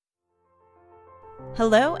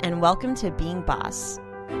Hello and welcome to Being Boss,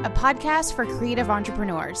 a podcast for creative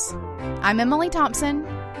entrepreneurs. I'm Emily Thompson.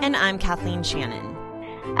 And I'm Kathleen Shannon.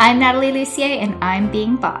 I'm Nathalie Lussier, and I'm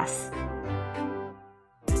Being Boss.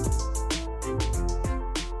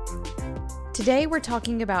 Today we're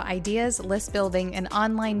talking about ideas, list building, and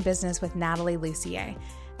online business with Nathalie Lussier.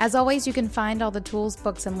 As always, you can find all the tools,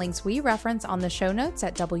 books, and links we reference on the show notes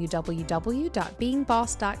at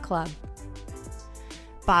www.beingboss.club.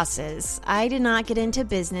 Bosses, I did not get into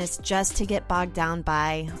business just to get bogged down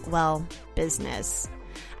by, well, business.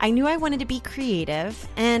 I knew I wanted to be creative,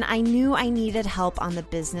 and I knew I needed help on the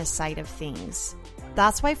business side of things.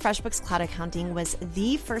 That's why FreshBooks Cloud Accounting was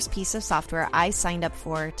the first piece of software I signed up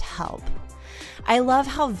for to help. I love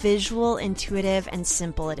how visual, intuitive, and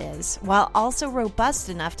simple it is, while also robust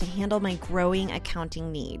enough to handle my growing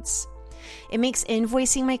accounting needs. It makes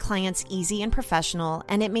invoicing my clients easy and professional,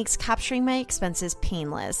 and it makes capturing my expenses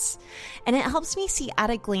painless. And it helps me see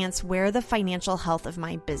at a glance where the financial health of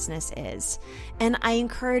my business is. And I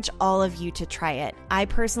encourage all of you to try it. I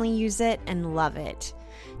personally use it and love it.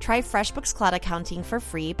 Try FreshBooks Cloud Accounting for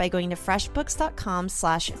free by going to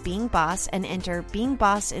freshbooks.com/beingboss and enter Being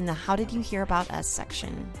Boss in the How Did You Hear About Us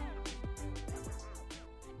section.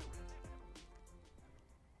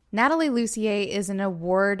 Nathalie Lussier is an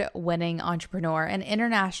award-winning entrepreneur and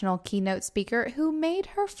international keynote speaker who made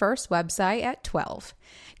her first website at 12.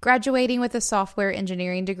 Graduating with a software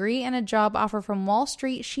engineering degree and a job offer from Wall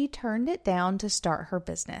Street, she turned it down to start her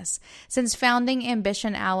business. Since founding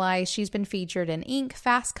Ambition Ally, she's been featured in Inc.,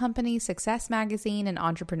 Fast Company, Success Magazine, and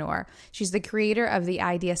Entrepreneur. She's the creator of the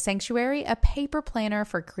Idea Sanctuary, a paper planner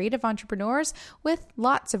for creative entrepreneurs with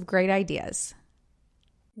lots of great ideas.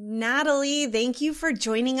 Nathalie, thank you for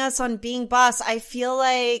joining us on Being Boss. I feel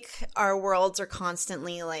like our worlds are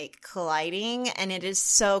constantly colliding, and it is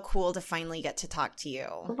so cool to finally get to talk to you.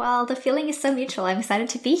 Well, the feeling is so mutual. I'm excited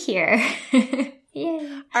to be here.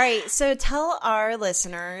 Yay. All right, so tell our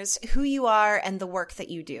listeners who you are and the work that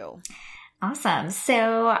you do. Awesome.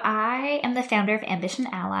 So I am the founder of Ambition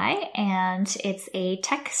Ally, and it's a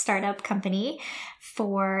tech startup company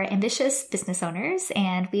for ambitious business owners,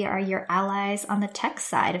 and we are your allies on the tech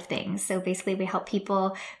side of things. So basically we help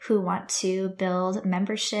people who want to build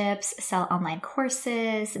memberships, sell online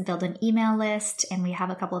courses, build an email list, and we have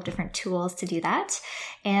a couple of different tools to do that.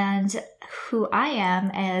 And who I am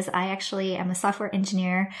is I actually am a software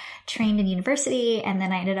engineer trained in university, and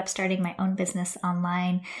then I ended up starting my own business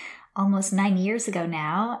online almost 9 years ago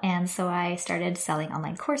now. And so I started selling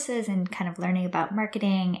online courses and kind of learning about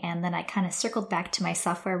marketing. And then I kind of circled back to my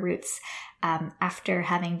software roots after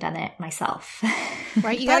having done it myself.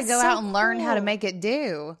 Right? You got to go out and learn how to make it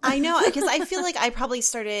do. I know, because I feel like I probably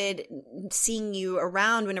started seeing you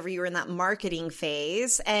around whenever you were in that marketing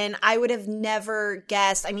phase. And I would have never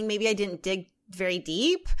guessed. I mean, maybe I didn't dig very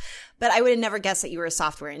deep, but I would have never guessed that you were a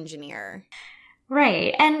software engineer.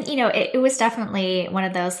 Right. And, it was definitely one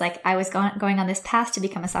of those, I was going on this path to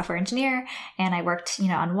become a software engineer, and I worked,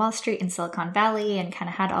 on Wall Street in Silicon Valley and kind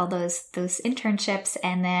of had all those internships.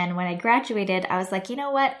 And then when I graduated, I was like, you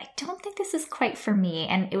know what? I don't think this is quite for me.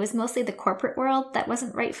 And it was mostly the corporate world that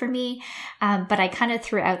wasn't right for me. But I kind of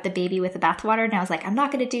threw out the baby with the bathwater, and I was like, I'm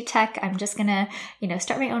not going to do tech. I'm just going to,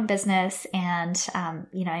 start my own business. And,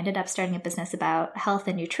 I ended up starting a business about health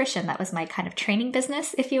and nutrition. That was my kind of training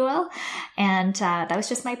business, if you will. And that was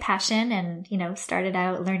just my passion, and, started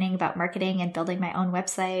out learning about marketing and building my own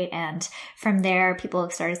website. And from there, people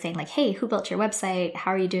started saying hey, who built your website?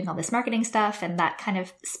 How are you doing all this marketing stuff? And that kind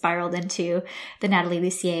of spiraled into the Nathalie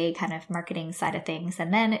Lussier kind of marketing side of things.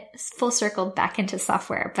 And then it full circled back into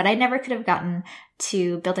software, but I never could have gotten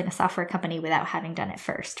to building a software company without having done it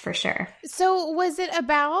first, for sure. So was it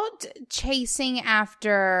about chasing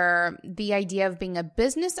after the idea of being a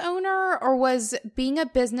business owner, or was being a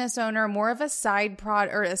business owner more of a side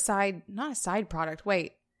product, or not a side product,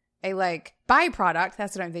 a byproduct?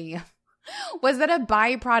 That's what I'm thinking of. Was that a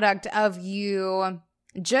byproduct of you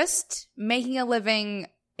just making a living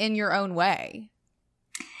in your own way?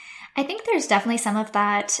 I think there's definitely some of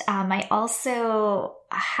that. I also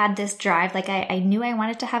had this drive, I knew I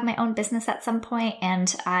wanted to have my own business at some point,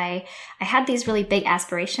 and I had these really big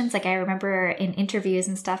aspirations. I remember in interviews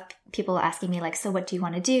and stuff, people asking me so what do you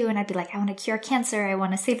want to do? And I'd be like, I want to cure cancer. I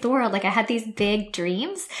want to save the world. I had these big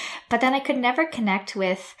dreams, but then I could never connect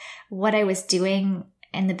with what I was doing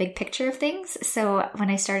in the big picture of things. So when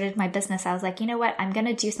I started my business, I was like, you know what, I'm going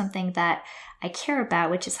to do something that I care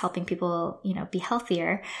about, which is helping people, be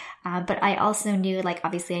healthier. But I also knew, like,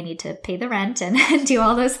 obviously I need to pay the rent and do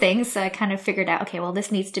all those things. So I kind of figured out, okay, well,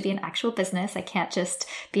 this needs to be an actual business. I can't just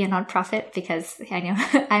be a nonprofit because I know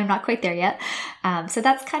I'm not quite there yet. So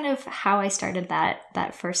that's kind of how I started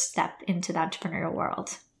that first step into the entrepreneurial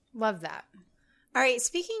world. Love that. All right,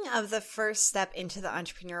 speaking of the first step into the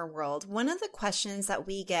entrepreneur world, one of the questions that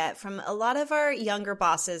we get from a lot of our younger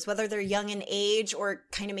bosses, whether they're young in age or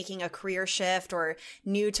kind of making a career shift or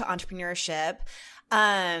new to entrepreneurship,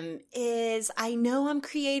 is I know I'm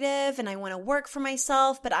creative and I want to work for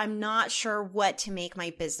myself, but I'm not sure what to make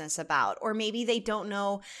my business about. Or maybe they don't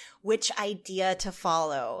know which idea to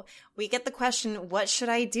follow. We get the question, what should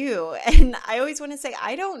I do? And I always want to say,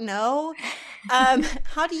 I don't know.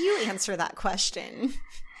 How do you answer that question?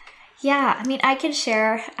 Yeah, I mean, I can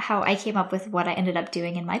share how I came up with what I ended up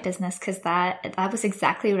doing in my business, because that was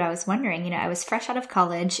exactly what I was wondering. I was fresh out of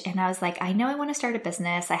college and I was like, I know I want to start a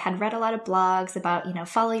business. I had read a lot of blogs about,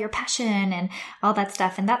 follow your passion and all that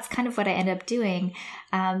stuff. And that's kind of what I ended up doing.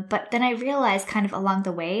 But then I realized kind of along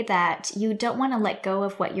the way that you don't want to let go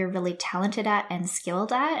of what you're really talented at and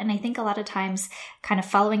skilled at. And I think a lot of times kind of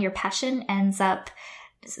following your passion ends up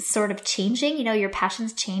sort of changing. Your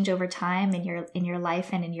passions change over time in your life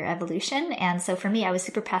and in your evolution. And so for me, I was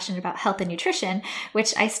super passionate about health and nutrition,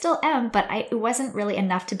 which I still am, but it wasn't really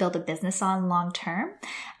enough to build a business on long term.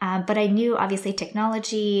 But I knew obviously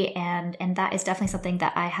technology, and that is definitely something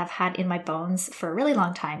that I have had in my bones for a really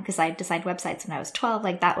long time, because I designed websites when I was 12.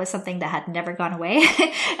 Like, that was something that had never gone away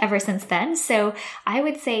ever since then. So I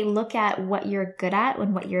would say look at what you're good at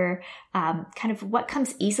and what you're kind of what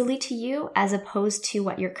comes easily to you, as opposed to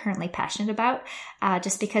what you're currently passionate about.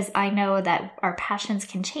 Just because I know that our passions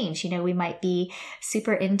can change. We might be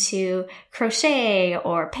super into crochet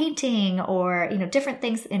or painting or, different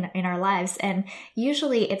things in our lives. And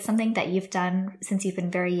usually it's something that you've done since you've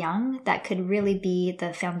been very young that could really be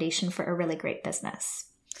the foundation for a really great business.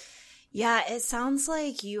 Yeah, it sounds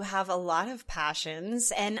like you have a lot of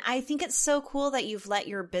passions, and I think it's so cool that you've let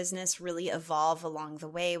your business really evolve along the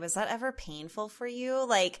way. Was that ever painful for you?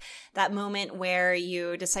 Like that moment where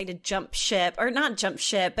you decide to jump ship, or not jump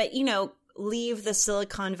ship, but, leave the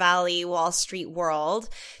Silicon Valley, Wall Street world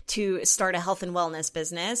to start a health and wellness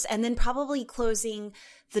business, and then probably closing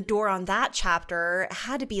the door on that chapter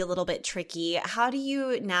had to be a little bit tricky. How do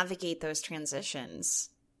you navigate those transitions?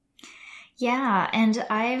 Yeah, and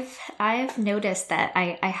I've noticed that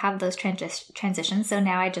I have those transitions, so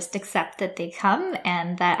now I just accept that they come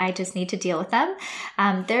and that I just need to deal with them.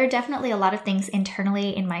 There are definitely a lot of things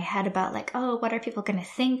internally in my head about like, oh, what are people going to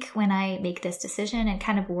think when I make this decision, and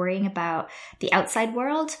kind of worrying about the outside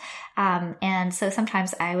world. And so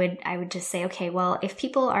sometimes I would just say, okay, well, if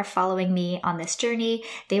people are following me on this journey,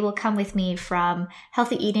 they will come with me from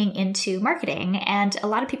healthy eating into marketing. And a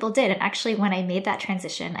lot of people did. And actually, when I made that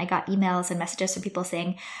transition, I got emails and messages from people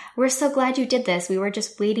saying, we're so glad you did this. We were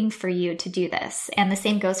just waiting for you to do this. And the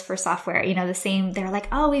same goes for software. They're like,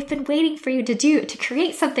 oh, we've been waiting for you to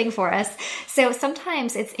create something for us. So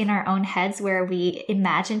sometimes it's in our own heads where we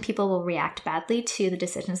imagine people will react badly to the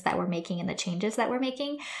decisions that we're making and the changes that we're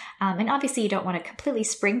making. And obviously you don't want to completely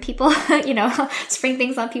spring people, spring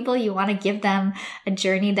things on people. You want to give them a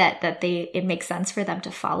journey that it makes sense for them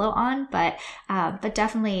to follow on. But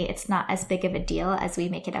definitely it's not as big of a deal as we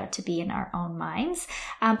make it out to be in our own minds.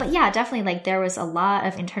 But yeah, definitely like there was a lot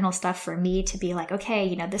of internal stuff for me to be like,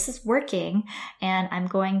 okay, this is working and I'm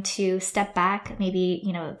going to step back. Maybe,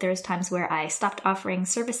 there's times where I stopped offering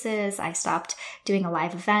services. I stopped doing a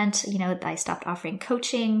live event. I stopped offering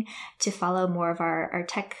coaching to follow more of our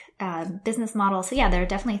tech business model. So yeah, there are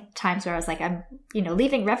definitely times where I was like, I'm,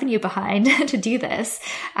 leaving revenue behind to do this.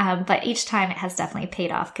 But each time it has definitely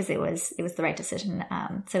paid off because it was the right decision.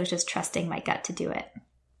 So it was just trusting my gut to do it.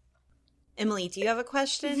 Emily, do you have a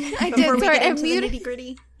question? I did. Sorry, I muted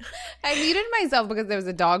nitty-gritty? I muted myself because there was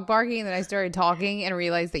a dog barking, and then I started talking and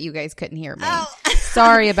realized that you guys couldn't hear me. Oh.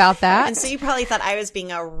 Sorry about that. And so you probably thought I was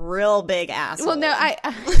being a real big asshole. Well,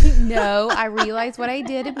 no, I realized what I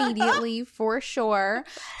did immediately for sure.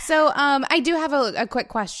 So I do have a quick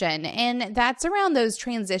question, and that's around those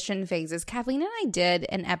transition phases. Kathleen and I did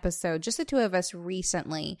an episode, just the two of us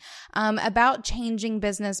recently, about changing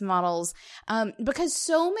business models, because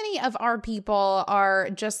so many of our people are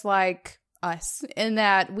just like us, in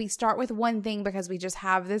that we start with one thing because we just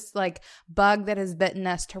have this like bug that has bitten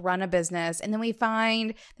us to run a business, and then we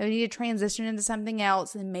find that we need to transition into something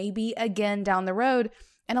else, and maybe again down the road.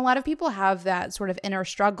 And a lot of people have that sort of inner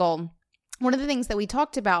struggle. one of the things that we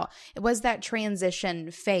talked about was that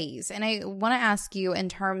transition phase. And I want to ask you in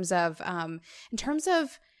terms of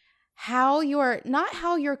not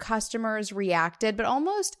how your customers reacted, but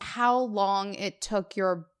almost how long it took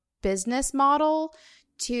your business model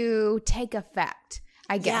to take effect,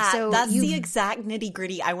 I guess. Yeah, so that's the exact nitty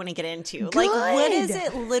gritty I want to get into. Good. Like, what does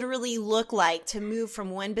it literally look like to move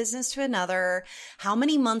from one business to another? How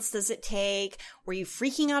many months does it take? Were you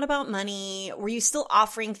freaking out about money? Were you still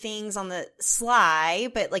offering things on the sly,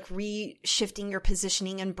 but like reshifting your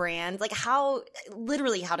positioning and brand? Like, how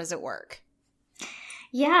does it work?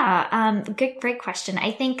 Yeah, great question.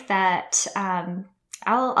 I think that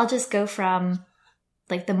I'll just go from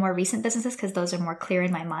like the more recent businesses because those are more clear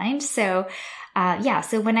in my mind. So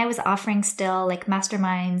so when I was offering still like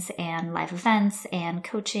masterminds and live events and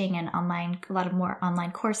coaching and a lot of more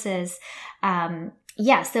online courses, so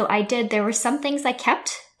there were some things I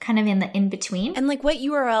kept kind of in the in-between. And like what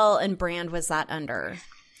URL and brand was that under?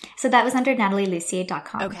 So that was under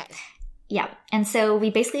NathalieLussier.com. Okay. Yeah. And so we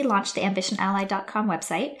basically launched the ambitionally.com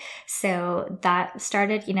website. So that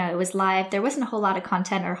started, it was live. There wasn't a whole lot of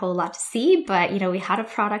content or a whole lot to see, but, we had a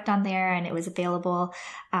product on there and it was available.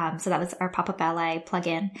 So that was our Pop-Up Ally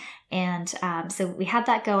plugin. And so we had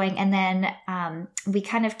that going. And then we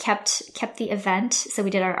kind of kept the event. So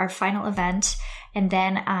we did our final event. And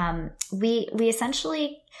then we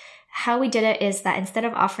essentially... How we did it is that instead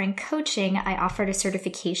of offering coaching, I offered a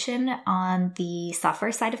certification on the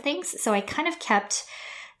software side of things. So I kind of kept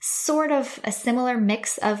sort of a similar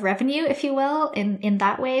mix of revenue, if you will, in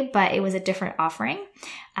that way, but it was a different offering.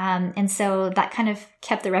 And so that kind of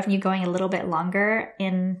kept the revenue going a little bit longer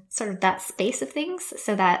in sort of that space of things.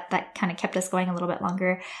 So that kind of kept us going a little bit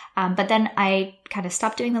longer. But then I kind of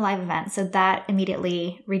stopped doing the live event. So that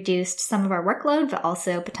immediately reduced some of our workload, but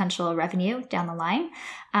also potential revenue down the line.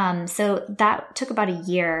 So that took about a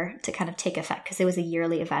year to kind of take effect because it was a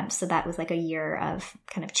yearly event. So that was like a year of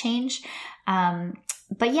kind of change.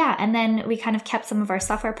 But yeah, and then we kind of kept some of our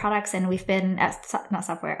software products and we've been,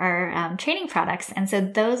 our training products. And so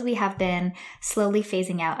those we have been slowly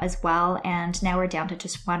phasing out as well. And now we're down to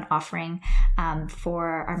just one offering for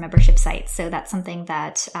our membership site. So that's something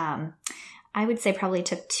that I would say probably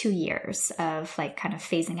took 2 years of like kind of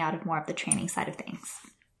phasing out of more of the training side of things.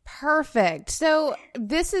 Perfect. So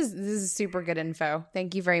this is super good info.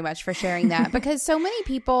 Thank you very much for sharing that because so many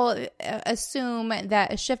people assume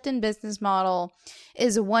that a shift in business model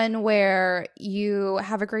is one where you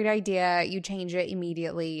have a great idea, you change it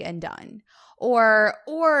immediately and done. Or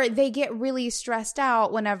they get really stressed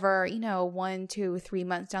out whenever, 1, 2, 3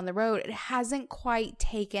 months down the road, it hasn't quite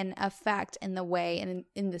taken effect in the way and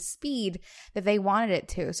in the speed that they wanted it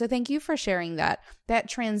to. So thank you for sharing that. That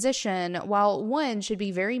transition, while one should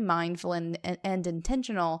be very mindful and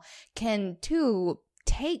intentional, can too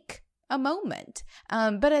take a moment.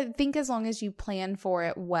 But I think as long as you plan for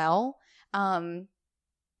it well,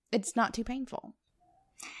 it's not too painful.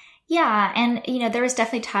 Yeah. And, there was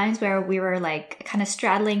definitely times where we were like kind of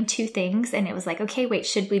straddling two things and it was like, okay, wait,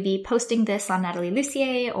 should we be posting this on Nathalie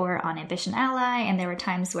Lussier or on Ambition Ally? And there were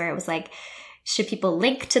times where it was like, should people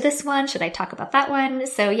link to this one? Should I talk about that one?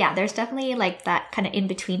 So yeah, there's definitely like that kind of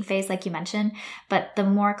in-between phase, like you mentioned, but the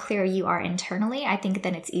more clear you are internally, I think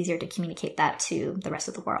then it's easier to communicate that to the rest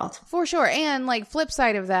of the world. For sure. And like flip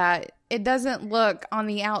side of that, it doesn't look on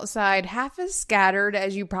the outside half as scattered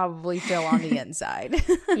as you probably feel on the inside.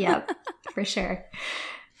 Yep, for sure.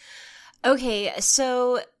 Okay.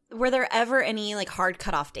 So were there ever any like hard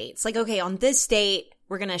cutoff dates? Like, okay, on this date,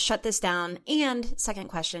 we're going to shut this down. And second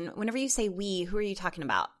question, whenever you say we, who are you talking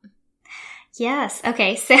about? Yes.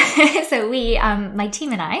 Okay. So we, my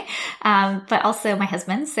team and I, but also my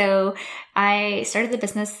husband. So I started the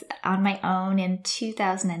business on my own in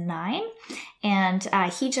 2009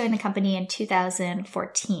 and he joined the company in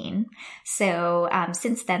 2014. So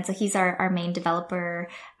since then, so he's our main developer.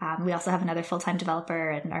 We also have another full-time developer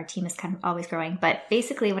and our team is kind of always growing. But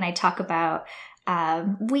basically when I talk about I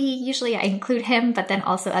include him, but then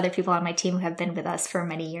also other people on my team who have been with us for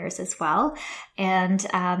many years as well. And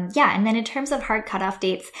and then in terms of hard cutoff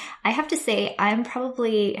dates, I have to say I'm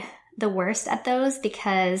probably the worst at those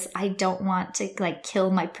because I don't want to like kill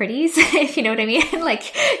my pretties, if you know what I mean.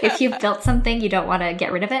 Like if you've built something, you don't want to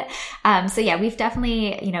get rid of it. So yeah, we've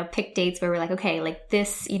definitely, picked dates where we're like, okay, like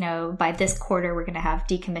this, by this quarter, we're going to have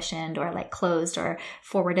decommissioned or like closed or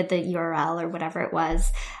forwarded the URL or whatever it was.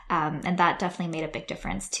 And that definitely made a big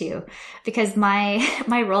difference too, because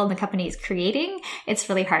my role in the company is creating. It's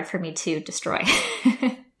really hard for me to destroy.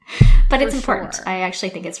 But it's important. Sure. I actually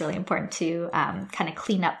think it's really important to kind of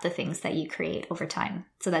clean up the things that you create over time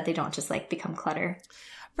so that they don't just like become clutter.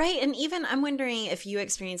 Right. And even I'm wondering if you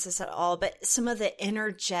experience this at all, but some of the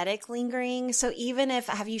energetic lingering. So even if,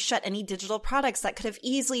 have you shut any digital products that could have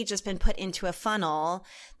easily just been put into a funnel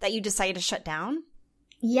that you decided to shut down?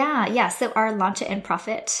 Yeah. So our Launch It and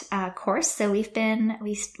Profit course. So we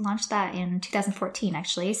launched that in 2014,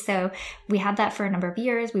 actually. So we had that for a number of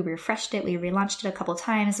years. We refreshed it. We relaunched it a couple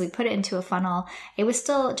times. We put it into a funnel. It was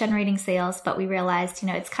still generating sales, but we realized,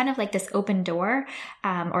 it's kind of like this open door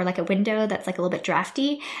or like a window that's like a little bit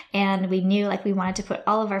drafty. And we knew like we wanted to put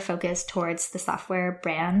all of our focus towards the software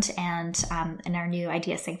brand and our new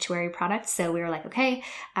Idea Sanctuary product. So we were like, okay.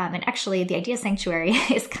 And actually the Idea Sanctuary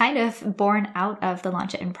is kind of born out of the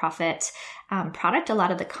Launch It and Profit product. A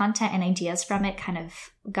lot of the content and ideas from it kind of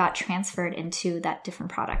got transferred into that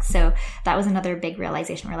different product. So that was another big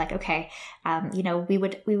realization. We're like, okay, we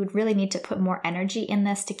would really need to put more energy in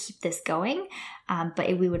this to keep this going.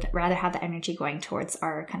 But we would rather have the energy going towards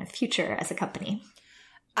our kind of future as a company.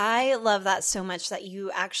 I love that so much that you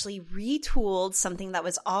actually retooled something that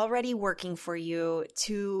was already working for you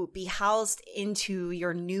to be housed into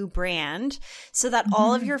your new brand so that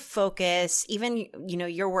all of your focus, even,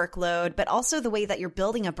 your workload, but also the way that you're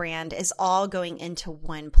building a brand is all going into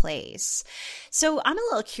one place. So I'm a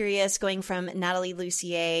little curious going from Nathalie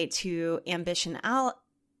Lussier to Ambition Ally.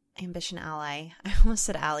 I almost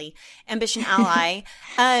said Ally. Ambition Ally.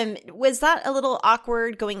 Was that a little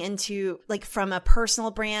awkward going into like from a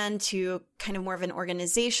personal brand to kind of more of an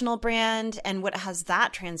organizational brand? And what has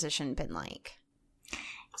that transition been like?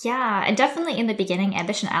 Yeah, and definitely in the beginning,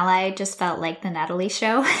 Ambition Ally just felt like the Nathalie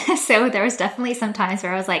show. So there was definitely some times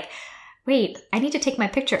where I was like, wait, I need to take my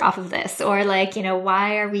picture off of this. Or like,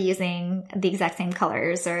 why are we using the exact same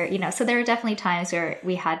colors? Or, so there were definitely times where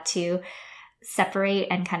we had to separate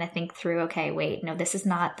and kind of think through, okay, wait, no, this is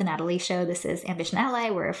not the Nathalie show. This is Ambition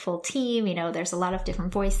Ally. We're a full team. There's a lot of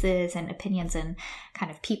different voices and opinions and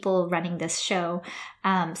kind of people running this show.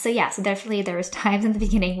 So definitely there was times in the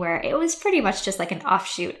beginning where it was pretty much just like an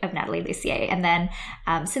offshoot of Nathalie Lussier. And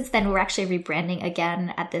then since then, we're actually rebranding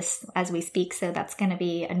again as we speak. So that's going to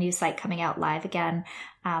be a new site coming out live again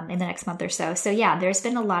in the next month or so. So yeah, there's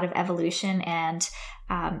been a lot of evolution and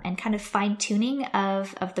kind of fine tuning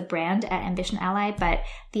of the brand at Ambition Ally. But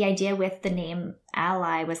the idea with the name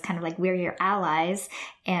Ally was kind of like, we're your allies.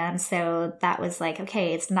 And so that was like,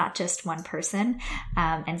 okay, it's not just one person.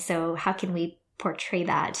 And so how can we portray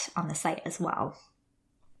that on the site as well?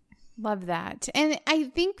 Love that. And I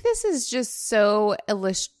think this is just so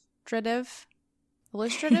illustrative.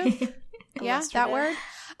 Yeah, that word.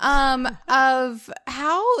 Of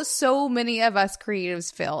how so many of us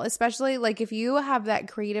creatives feel, especially like if you have that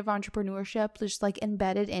creative entrepreneurship just like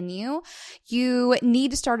embedded in you, you need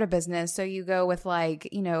to start a business. So you go with like,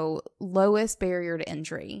 lowest barrier to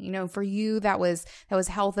entry. For you, that was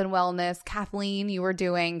health and wellness. Kathleen, you were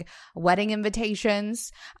doing wedding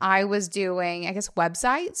invitations. I was doing, I guess,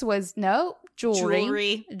 websites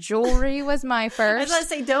jewelry. Jewelry was my first. I was going to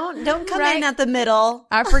say, don't come in at the middle.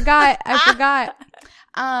 I forgot.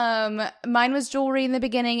 Mine was jewelry in the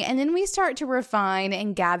beginning, and then we start to refine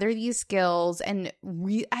and gather these skills. And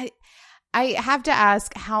I have to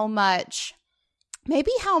ask how much like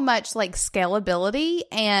scalability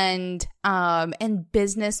and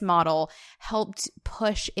business model helped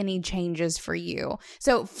push any changes for you.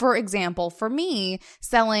 So, for example, for me,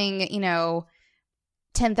 selling,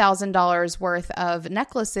 $10,000 worth of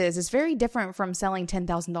necklaces is very different from selling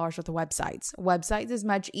 $10,000 worth of websites. Websites is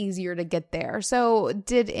much easier to get there. So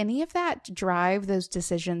did any of that drive those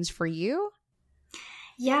decisions for you?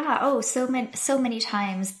 Yeah. Oh, so many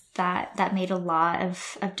times that made a lot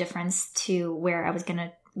of difference to where I was going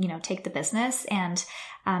to, take the business. And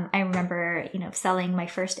I remember, selling my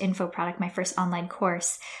first info product, my first online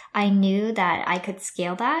course. I knew that I could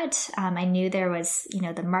scale that. I knew there was,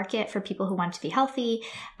 the market for people who want to be healthy.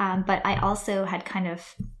 But I also had kind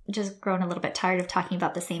of just grown a little bit tired of talking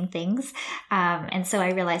about the same things. And so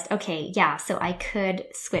I realized, okay, yeah, so I could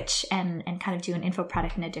switch and kind of do an info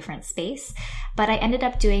product in a different space. But I ended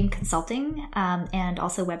up doing consulting and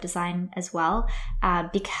also web design as well,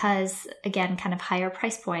 because again, kind of higher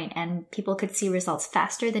price point and people could see results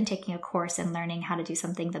faster than taking a course and learning how to do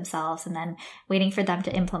something themselves and then waiting for them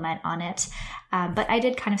to implement on it. But I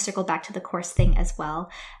did kind of circle back to the course thing as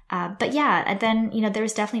well. But yeah, and then, there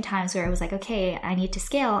was definitely times where I was like, okay, I need to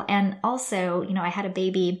scale. And also, I had a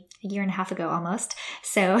baby a year and a half ago almost.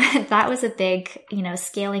 So that was a big,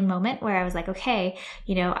 scaling moment where I was like, okay,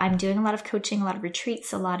 I'm doing a lot of coaching, a lot of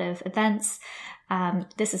retreats, a lot of events.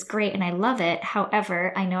 this is great and I love it.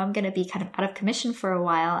 However, I know I'm going to be kind of out of commission for a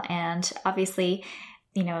while. And obviously,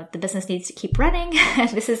 the business needs to keep running.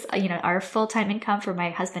 This is, our full-time income for my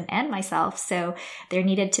husband and myself. So there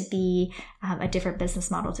needed to be a different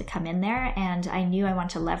business model to come in there. And I knew I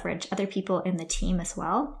wanted to leverage other people in the team as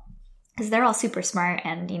well, because they're all super smart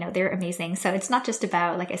and, they're amazing. So it's not just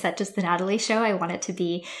about, like I said, just the Nathalie show. I want it to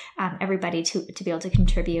be everybody to be able to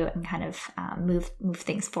contribute and kind of move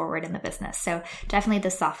things forward in the business. So definitely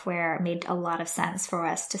the software made a lot of sense for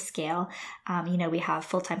us to scale. We have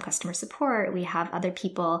full-time customer support. We have other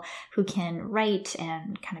people who can write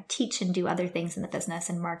and kind of teach and do other things in the business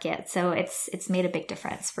and market. So it's made a big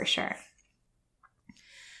difference for sure.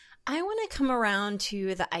 I want to come around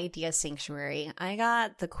to the Idea Sanctuary. I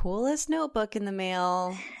got the coolest notebook in the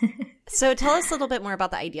mail. So tell us a little bit more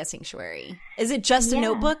about the Idea Sanctuary. Is it just a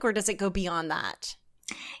notebook or does it go beyond that?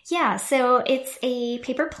 Yeah, so it's a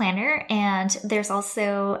paper planner and there's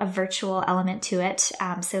also a virtual element to it.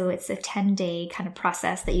 So it's a 10-day kind of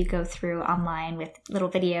process that you go through online with little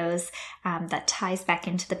videos that ties back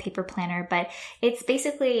into the paper planner. But it's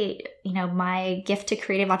basically, my gift to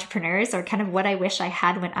creative entrepreneurs, or kind of what I wish I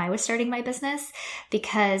had when I was starting my business,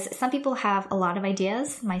 because some people have a lot of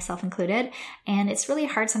ideas, myself included, and it's really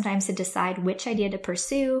hard sometimes to decide which idea to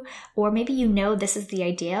pursue, or maybe this is the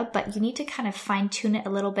idea, but you need to kind of fine tune it a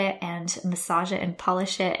little bit and massage it and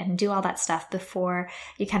polish it and do all that stuff before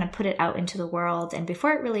you kind of put it out into the world and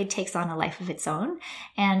before it really takes on a life of its own.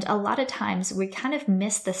 And a lot of times we kind of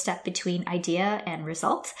miss the step between idea and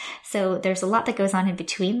result. So there's a lot that goes on in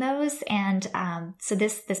between those. And so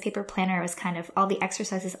this paper planner was kind of all the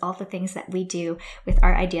exercises, all the things that we do with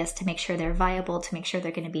our ideas to make sure they're viable, to make sure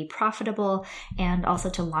they're going to be profitable, and also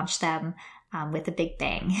to launch them with a big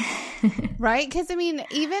bang. Right? Because,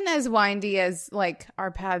 even as windy as like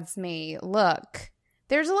our paths may look,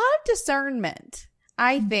 there's a lot of discernment,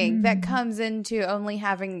 I think, that comes into only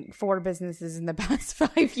having 4 businesses in the past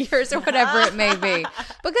 5 years or whatever it may be.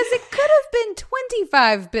 Because it could have been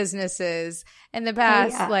 25 businesses in the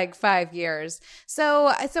past 5 years. So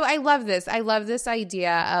I love this. I love this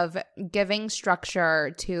idea of giving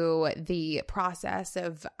structure to the process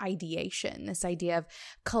of ideation, this idea of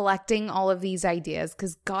collecting all of these ideas,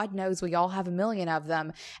 because God knows we all have a million of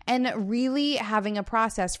them, and really having a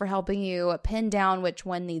process for helping you pin down which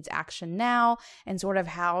one needs action now and sort of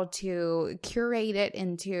how to curate it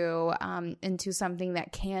into something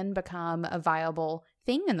that can become a viable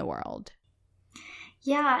thing in the world.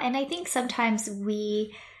 Yeah, and I think sometimes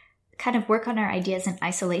we kind of work on our ideas in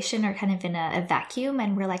isolation or kind of in a vacuum,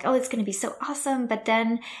 and we're like, oh, it's going to be so awesome. But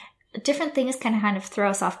then different things can kind of throw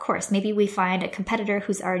us off course. Maybe we find a competitor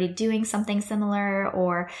who's already doing something similar,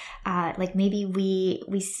 or maybe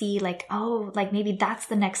we see maybe that's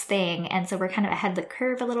the next thing. And so we're kind of ahead of the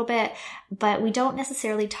curve a little bit, but we don't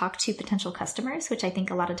necessarily talk to potential customers, which I think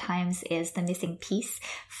a lot of times is the missing piece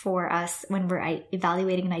for us when we're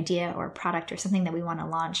evaluating an idea or a product or something that we want to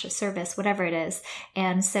launch, a service, whatever it is.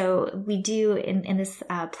 And so we do in this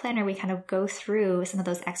planner, we kind of go through some of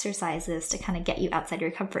those exercises to kind of get you outside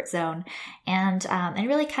your comfort zone. And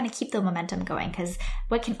really kind of keep the momentum going, because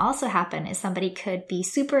what can also happen is somebody could be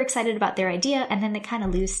super excited about their idea and then they kind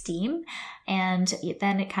of lose steam, and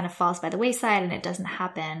then it kind of falls by the wayside and it doesn't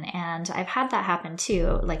happen. And I've had that happen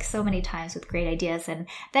too, like so many times with great ideas, and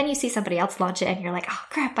then you see somebody else launch it and you're like, oh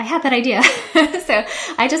crap, I had that idea. So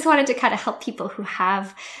I just wanted to kind of help people who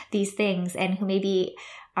have these things and who maybe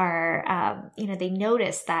are they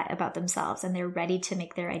notice that about themselves and they're ready to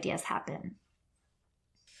make their ideas happen.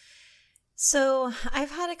 So I've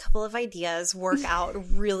had a couple of ideas work out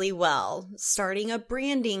really well. Starting a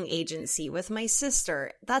branding agency with my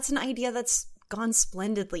sister. That's an idea that's gone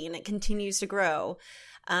splendidly and it continues to grow.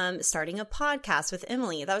 Starting a podcast with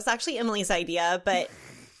Emily. That was actually Emily's idea, but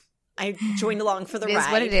I joined along for the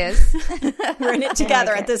ride. It is what it is. We're in it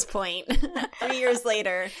together at this point, 3 years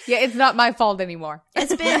later. Yeah, it's not my fault anymore.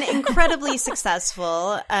 It's been incredibly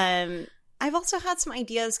successful. I've also had some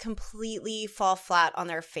ideas completely fall flat on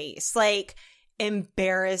their face, like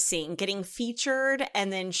embarrassing, getting featured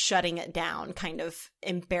and then shutting it down, kind of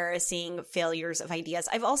embarrassing failures of ideas.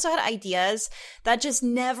 I've also had ideas that just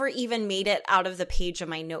never even made it out of the page of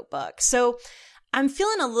my notebook. So I'm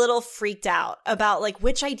feeling a little freaked out about like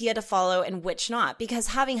which idea to follow and which not, because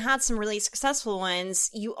having had some really successful ones,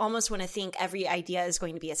 you almost want to think every idea is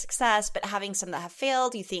going to be a success, but having some that have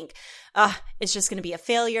failed, you think, it's just going to be a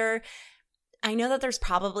failure. I know that there's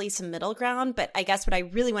probably some middle ground, but I guess what I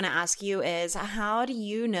really want to ask you is, how do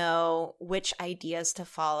you know which ideas to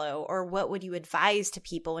follow, or what would you advise to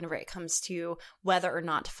people whenever it comes to whether or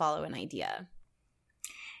not to follow an idea?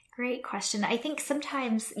 great question. I think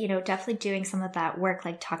sometimes, definitely doing some of that work,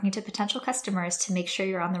 like talking to potential customers to make sure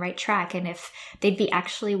you're on the right track and if they'd be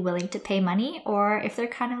actually willing to pay money, or if they're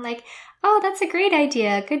kind of like, oh, that's a great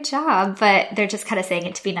idea, good job, but they're just kind of saying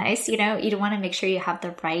it to be nice. You want to make sure you have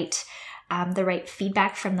the right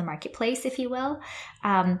feedback from the marketplace, if you will.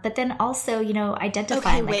 But then also,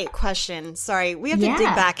 identifying. Okay, wait, question. Sorry. We have to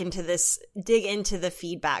dig into the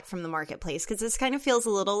feedback from the marketplace, because this kind of feels a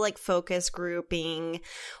little like focus grouping,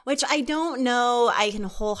 which I don't know I can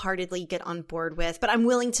wholeheartedly get on board with, but I'm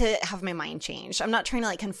willing to have my mind changed. I'm not trying to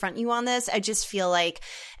like confront you on this. I just feel like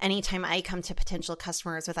anytime I come to potential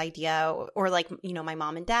customers with idea, or like, my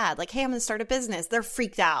mom and dad, like, hey, I'm going to start a business, they're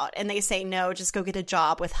freaked out and they say, no, just go get a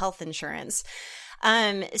job with health insurance.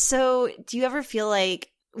 So do you ever feel like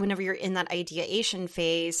whenever you're in that ideation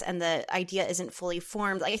phase and the idea isn't fully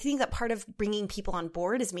formed, I think that part of bringing people on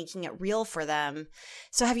board is making it real for them.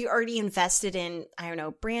 So have you already invested in, I don't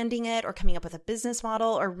know, branding it or coming up with a business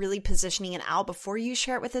model or really positioning it out before you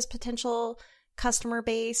share it with this potential customer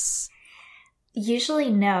base? Usually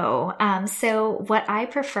no. So what I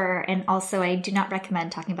prefer, and also I do not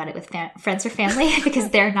recommend talking about it with friends or family because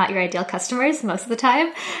they're not your ideal customers most of the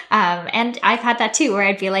time. And I've had that too, where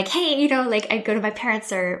I'd be like, hey, like I'd go to my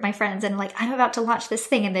parents or my friends and like, I'm about to launch this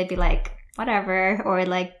thing. And they'd be like, whatever. Or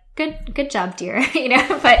like, good job, dear.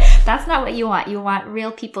 But that's not what you want. You want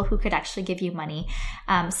real people who could actually give you money.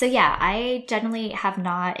 So yeah, I generally have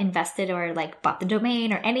not invested or like bought the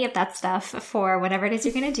domain or any of that stuff for whatever it is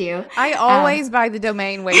you're going to do. I always buy the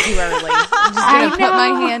domain way too early. I'm just going to put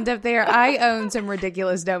my hand up there. I own some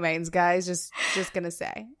ridiculous domains, guys. Just going to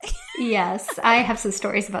say. Yes, I have some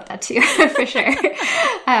stories about that too, for sure.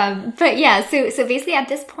 But yeah, so basically at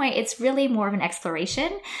this point, it's really more of an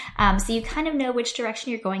exploration. So you kind of know which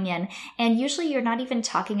direction you're going in. And usually you're not even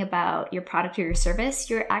talking about your product or your service.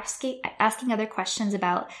 You're asking other questions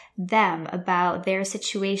about them, about their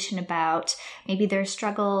situation, about maybe their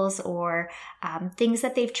struggles or things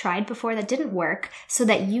that they've tried before that didn't work, so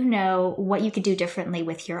that you know what you could do differently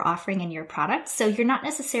with your offering and your product. So you're not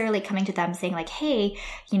necessarily coming to them saying like, hey,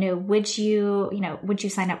 would you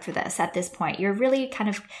sign up for this at this point? You're really kind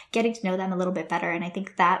of getting to know them a little bit better. And I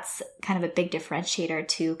think that's kind of a big differentiator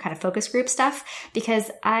to kind of focus group stuff, because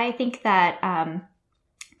I think that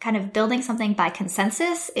kind of building something by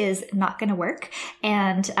consensus is not going to work.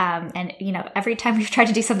 And every time we've tried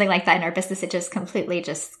to do something like that in our business, it just completely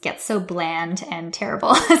just gets so bland and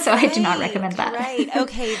terrible. So I do not recommend that. Right.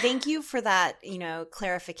 Okay. Thank you for that,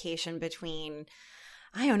 clarification between,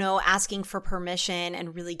 I don't know, asking for permission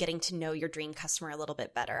and really getting to know your dream customer a little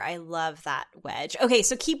bit better. I love that wedge. Okay.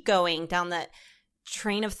 So keep going down that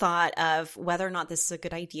train of thought of whether or not this is a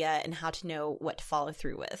good idea and how to know what to follow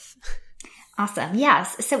through with. Awesome.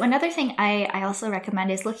 Yes. So another thing I also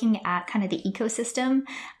recommend is looking at kind of the ecosystem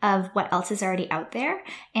of what else is already out there.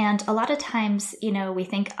 And a lot of times, we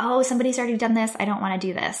think, oh, somebody's already done this, I don't want to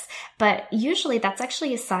do this. But usually that's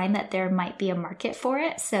actually a sign that there might be a market for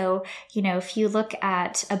it. So, if you look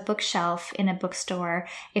at a bookshelf in a bookstore,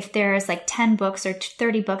 if there's like 10 books or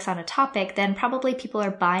 30 books on a topic, then probably people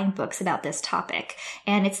are buying books about this topic.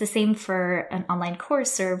 And it's the same for an online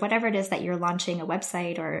course or whatever it is that you're launching, a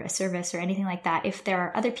website or a service or anything like that. If there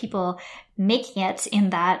are other people making it in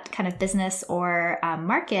that kind of business or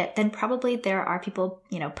market, then probably there are people,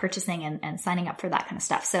 purchasing and signing up for that kind of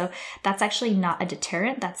stuff. So that's actually not a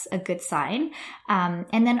deterrent. That's a good sign.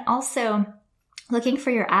 And then also looking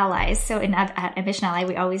for your allies. So at Ambition Ally,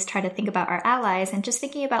 we always try to think about our allies and just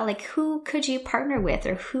thinking about like, who could you partner with,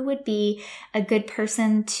 or who would be a good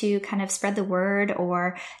person to kind of spread the word,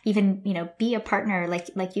 or even, be a partner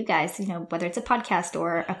like you guys, whether it's a podcast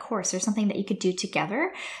or a course or something that you could do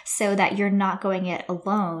together, so that you're not going it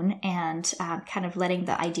alone and kind of letting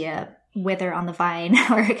the idea wither on the vine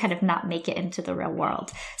or kind of not make it into the real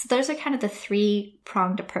world. So those are kind of the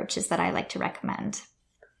 3-pronged approaches that I like to recommend.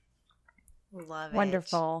 Love it.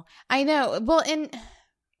 Wonderful. I know. Well,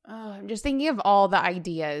 I'm just thinking of all the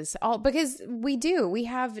ideas, because we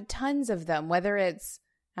have tons of them, whether it's,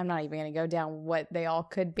 I'm not even going to go down what they all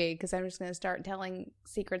could be, because I'm just going to start telling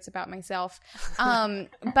secrets about myself.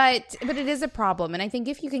 But it is a problem. And I think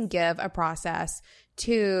if you can give a process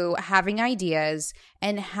to having ideas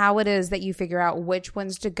and how it is that you figure out which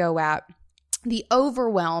ones to go at, the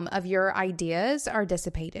overwhelm of your ideas are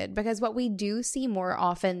dissipated. Because what we do see more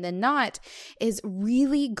often than not is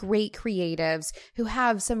really great creatives who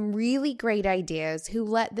have some really great ideas, who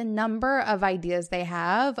let the number of ideas they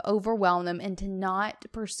have overwhelm them into not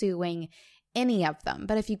pursuing any of them.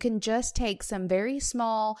 But if you can just take some very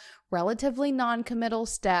small, relatively non-committal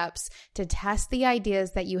steps to test the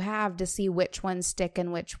ideas that you have to see which ones stick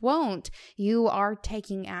and which won't, you are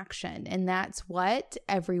taking action. And that's what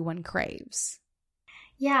everyone craves.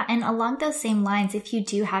 Yeah, and along those same lines, if you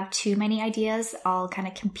do have too many ideas all kind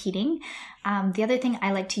of competing, the other thing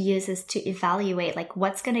I like to use is to evaluate like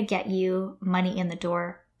what's going to get you money in the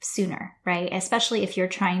door sooner, right? Especially if you're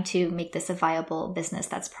trying to make this a viable business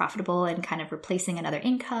that's profitable and kind of replacing another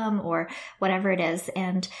income or whatever it is.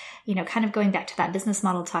 And, kind of going back to that business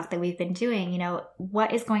model talk that we've been doing,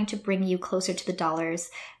 what is going to bring you closer to the dollars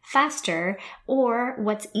faster, or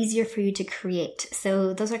what's easier for you to create?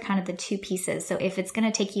 So those are kind of the two pieces. So if it's going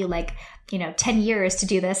to take you 10 years to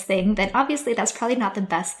do this thing, then obviously that's probably not the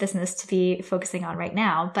best business to be focusing on right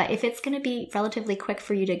now. But if it's going to be relatively quick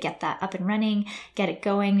for you to get that up and running, get it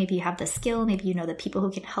going, maybe you have the skill, maybe you know the people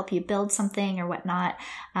who can help you build something or whatnot,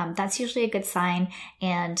 that's usually a good sign.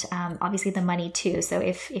 And obviously the money too. So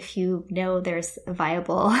if you know there's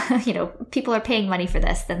viable, people are paying money for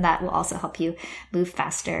this, then that will also help you move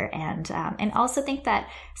faster. And also think that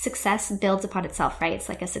success builds upon itself, right? It's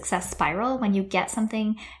like a success spiral. When you get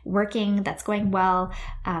something working that's going well,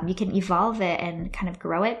 you can evolve it and kind of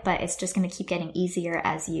grow it, but it's just going to keep getting easier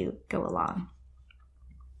as you go along.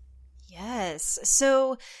 Yes.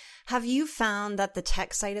 So have you found that the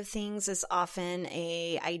tech side of things is often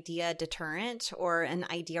a idea deterrent or an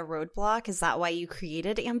idea roadblock? Is that why you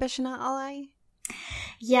created Ambition at Ally?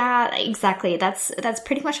 Yeah, exactly. That's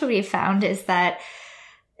pretty much what we found, is that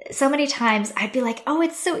so many times I'd be like, oh,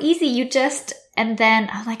 it's so easy. And then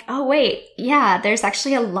I'm like, oh, wait, yeah, there's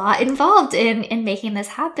actually a lot involved in making this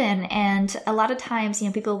happen. And a lot of times,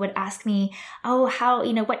 people would ask me, oh, how,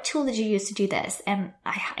 what tool did you use to do this? And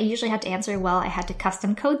I usually had to answer, well, I had to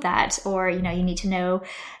custom code that, or, you need to know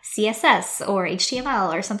CSS or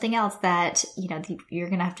HTML or something else that, you're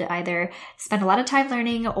going to have to either spend a lot of time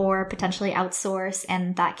learning or potentially outsource.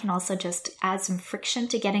 And that can also just add some friction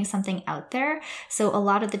to getting something out there. So a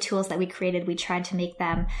lot of the tools that we created, we tried to make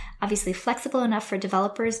them obviously flexible enough for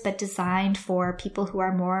developers, but designed for people who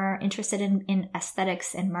are more interested in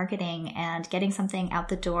aesthetics and marketing and getting something out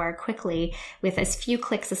the door quickly with as few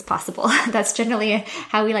clicks as possible. That's generally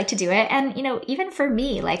how we like to do it. And, even for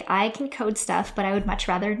me, I can code stuff, but I would much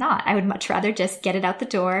rather not. I would much rather just get it out the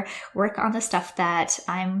door, work on the stuff that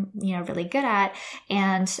I'm, really good at,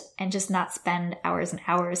 and just not spend hours and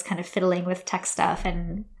hours kind of fiddling with tech stuff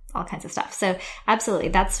and all kinds of stuff. So absolutely,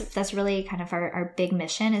 that's really kind of our big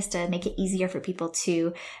mission, is to make it easier for people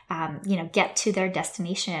to, get to their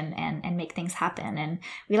destination and make things happen. And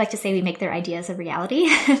we like to say we make their ideas a reality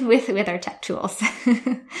with our tech tools.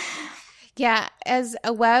 Yeah, as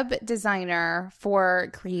a web designer for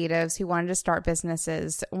creatives who wanted to start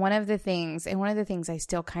businesses, one of the things I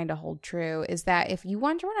still kind of hold true is that if you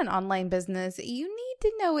want to run an online business, you need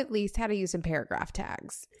to know at least how to use some paragraph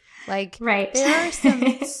tags. Right. There are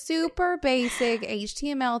some super basic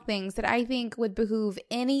HTML things that I think would behoove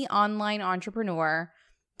any online entrepreneur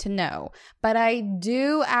to know. But I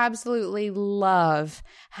do absolutely love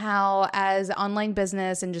how, as online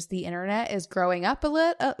business and just the internet is growing up a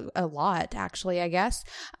lot, actually, I guess,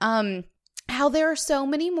 how there are so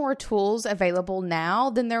many more tools available now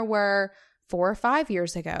than there were 4 or 5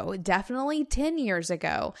 years ago, definitely 10 years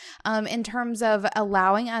ago, in terms of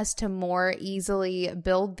allowing us to more easily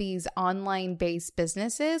build these online-based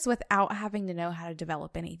businesses without having to know how to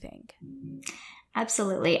develop anything.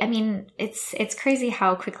 Absolutely. I mean, it's crazy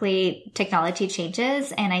how quickly technology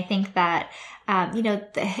changes. And I think that,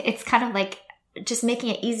 it's kind of like just making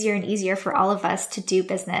it easier and easier for all of us to do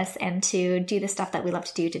business and to do the stuff that we love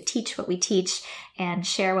to do, to teach what we teach and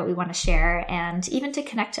share what we want to share, and even to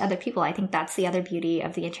connect to other people. I think that's the other beauty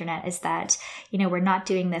of the internet, is that, we're not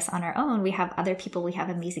doing this on our own. We have other people. We have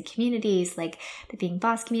amazing communities like the Being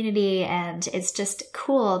Boss community. And it's just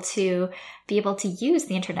cool to be able to use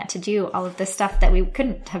the internet to do all of this stuff that we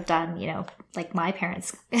couldn't have done, like my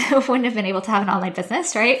parents wouldn't have been able to have an online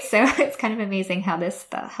business, right? So it's kind of amazing how this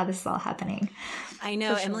is all happening. I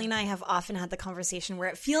know. Sure. Emily and I have often had the conversation where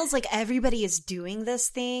it feels like everybody is doing this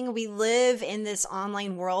thing. We live in this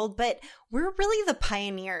online world, but we're really the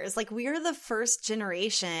pioneers. We are the first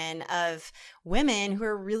generation of women who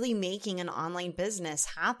are really making an online business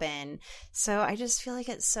happen. So I just feel like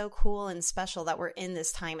it's so cool and special that we're in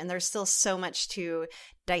this time, and there's still so much to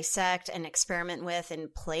dissect and experiment with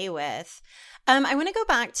and play with. I want to go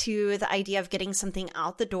back to the idea of getting something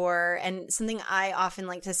out the door, and something I often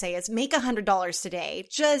like to say is make $100 today.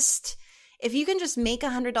 Just if you can just make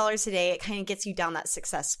 $100 a day, it kind of gets you down that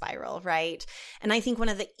success spiral, right? And I think one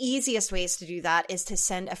of the easiest ways to do that is to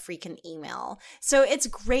send a freaking email. So it's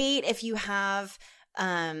great if you have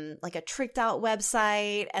like a tricked out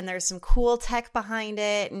website and there's some cool tech behind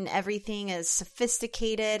it and everything is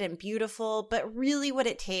sophisticated and beautiful. But really what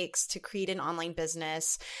it takes to create an online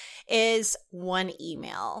business is one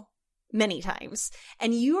email. Many times.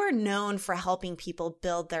 And you are known for helping people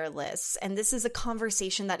build their lists. And this is a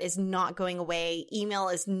conversation that is not going away. Email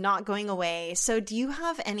is not going away. So do you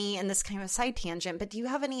have any, and this kind of a side tangent, but do you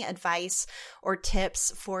have any advice or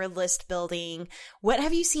tips for list building? What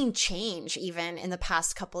have you seen change even in the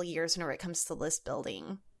past couple of years when it comes to list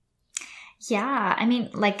building? Yeah, I mean,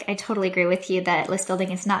 like, I totally agree with you that list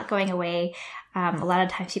building is not going away. A lot of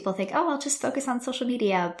times people think, oh, I'll just focus on social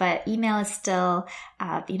media, but email is still,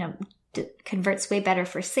 converts way better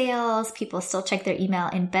for sales. People still check their email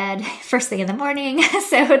in bed first thing in the morning.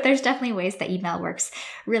 So there's definitely ways that email works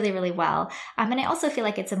really, really well. And I also feel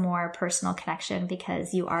like it's a more personal connection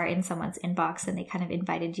because you are in someone's inbox and they kind of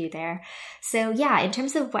invited you there. So yeah, in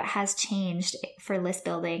terms of what has changed for list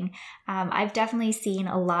building, I've definitely seen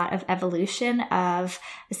a lot of evolution of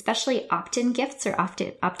especially opt-in gifts or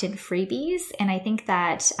opt-in freebies. And I think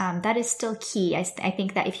that that is still key. I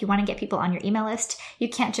think that if you want to get people on your email list, you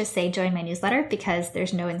can't just say, join my newsletter, because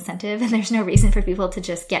there's no incentive and there's no reason for people to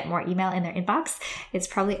just get more email in their inbox. It's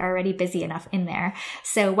probably already busy enough in there.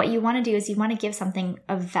 So what you want to do is you want to give something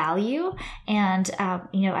of value. And,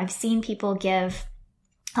 I've seen people give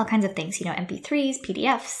all kinds of things, MP3s,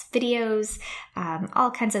 PDFs, videos, all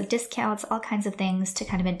kinds of discounts, all kinds of things to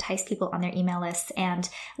kind of entice people on their email lists. And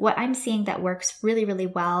what I'm seeing that works really, really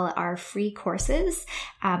well are free courses.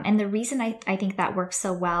 And the reason I think that works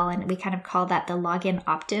so well, and we kind of call that the login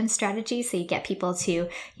opt-in strategy. So you get people to,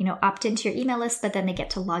 opt into your email list, but then they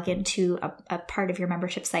get to log into a part of your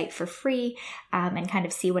membership site for free, and kind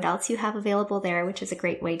of see what else you have available there, which is a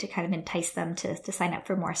great way to kind of entice them to sign up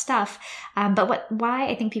for more stuff. But why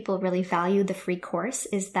I think people really value the free course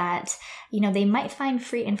is that, they might find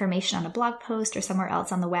free information on a blog post or somewhere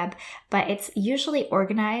else on the web, but it's usually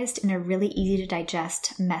organized in a really easy to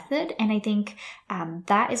digest method. And I think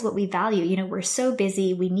that is what we value. We're so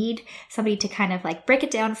busy. We need somebody to kind of like break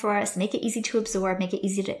it down for us, make it easy to absorb, make it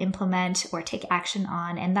easy to implement or take action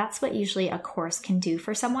on. And that's what usually a course can do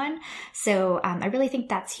for someone. So I really think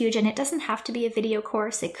that's huge. And it doesn't have to be a video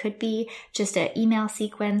course. It could be just an email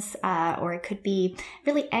sequence, or it could be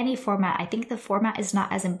really any format. I think the format is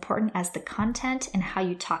not as important as the content and how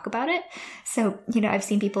you talk about it. So, I've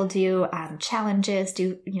seen people do challenges,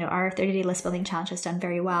 our 30-day list building challenge has done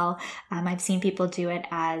very well. I've seen people do it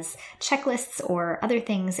as checklists or other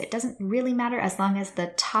things. It doesn't really matter as long as the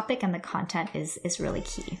topic and the content is really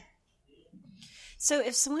key. So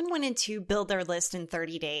if someone wanted to build their list in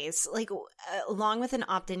 30 days, like along with an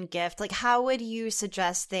opt-in gift, like how would you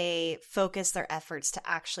suggest they focus their efforts to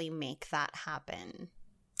actually make that happen?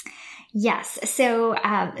 Yes. So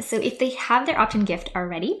if they have their opt-in gift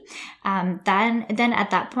already, then at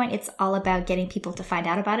that point, it's all about getting people to find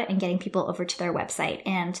out about it and getting people over to their website.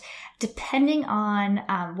 And depending on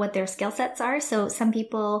what their skill sets are. So some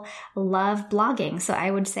people love blogging. So I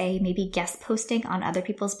would say maybe guest posting on other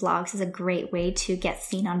people's blogs is a great way to get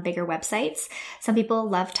seen on bigger websites. Some people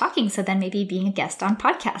love talking. So then maybe being a guest on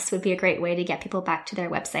podcasts would be a great way to get people back to their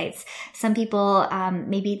websites. Some people,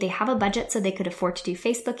 maybe they have a budget so they could afford to do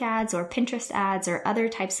Facebook ads or Pinterest ads or other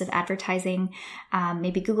types of advertising,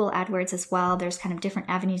 maybe Google AdWords as well. There's kind of different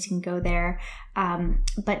avenues you can go there.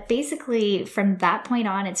 But basically from that point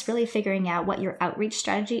on, it's really figuring out what your outreach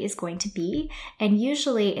strategy is going to be. And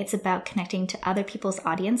usually it's about connecting to other people's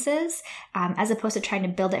audiences, as opposed to trying to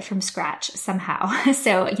build it from scratch somehow.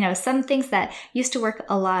 So, some things that used to work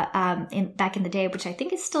a lot, back in the day, which I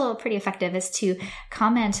think is still pretty effective, is to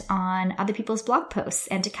comment on other people's blog posts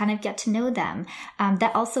and to kind of get to know them.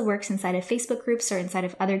 That also works inside of Facebook groups or inside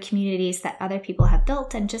of other communities that other people have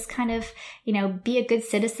built, and just kind of, be a good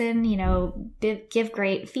citizen, give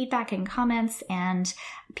great feedback and comments, and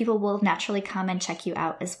people will naturally come and check you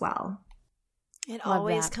out as well. It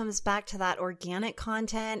always comes back to that organic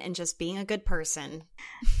content and just being a good person.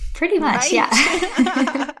 Pretty much,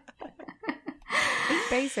 yeah.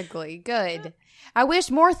 Basically, good. I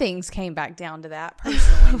wish more things came back down to that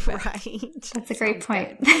personally. Right. That's a great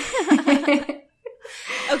point.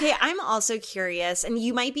 Okay, I'm also curious, and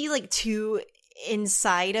you might be like too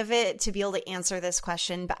inside of it to be able to answer this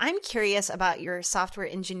question, but I'm curious about your software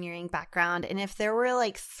engineering background, and if there were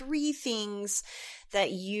like 3 things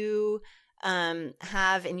that you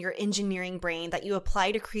have in your engineering brain that you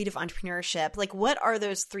apply to creative entrepreneurship, like what are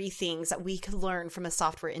those 3 things that we could learn from a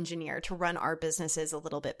software engineer to run our businesses a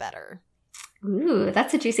little bit better? Ooh,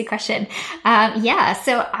 that's a juicy question.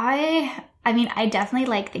 So I definitely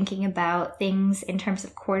like thinking about things in terms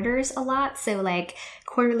of quarters a lot. So like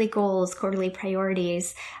quarterly goals, quarterly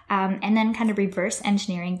priorities, and then kind of reverse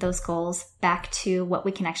engineering those goals back to what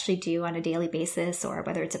we can actually do on a daily basis, or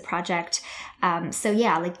whether it's a project.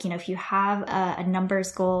 If you have a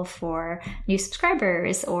numbers goal for new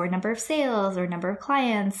subscribers or number of sales or number of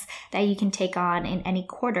clients that you can take on in any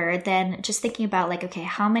quarter, then just thinking about like, okay,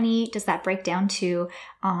 how many does that break down to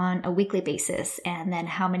on a weekly basis? And then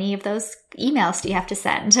how many of those emails do you have to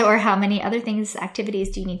send, or how many other things, activities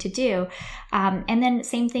do you need to do? And then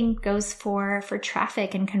same thing goes for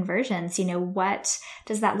traffic and conversions. What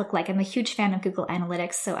does that look like? I'm a huge fan of Google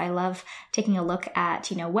Analytics. So I love taking a look at,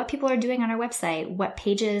 what people are doing on our website, what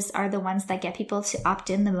pages are the ones that get people to opt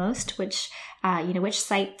in the most, which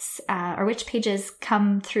sites or which pages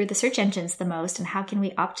come through the search engines the most, and how can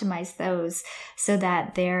we optimize those so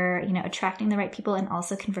that they're, attracting the right people and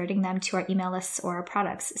also converting them to our email lists or our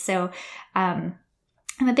products. So,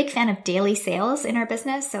 I'm a big fan of daily sales in our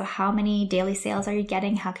business. So how many daily sales are you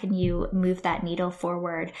getting? How can you move that needle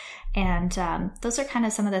forward? And those are kind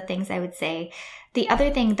of some of the things I would say. The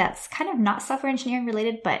other thing that's kind of not software engineering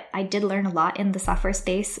related, but I did learn a lot in the software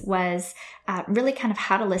space, was really kind of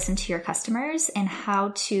how to listen to your customers and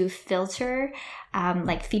how to filter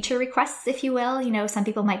like feature requests, if you will. Some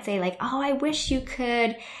people might say like, oh, I wish you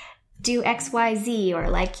could do X, Y, Z, or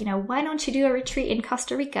like, why don't you do a retreat in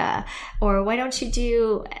Costa Rica, or why don't you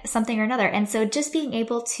do something or another? And so just being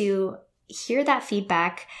able to hear that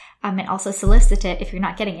feedback, and also solicit it if you're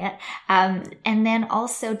not getting it. And then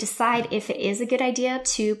also decide if it is a good idea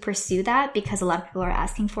to pursue that because a lot of people are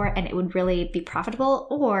asking for it and it would really be profitable,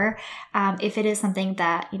 or if it is something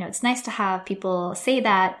that, it's nice to have people say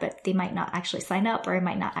that, but they might not actually sign up, or it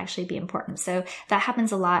might not actually be important. So that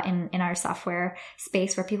happens a lot in our software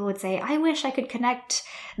space, where people would say, I wish I could connect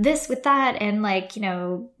this with that and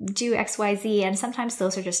do X, Y, Z. And sometimes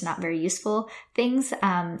those are just not very useful things.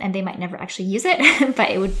 And they might never actually use it,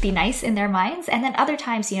 but it would be nice in their minds. And then other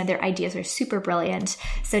times, their ideas are super brilliant.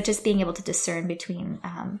 So just being able to discern between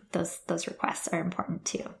those requests are important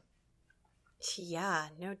too. Yeah,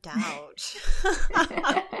 no doubt.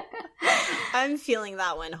 I'm feeling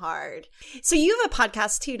that one hard. So you have a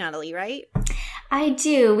podcast too, Nathalie, right? I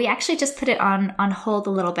do. We actually just put it on hold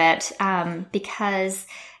a little bit because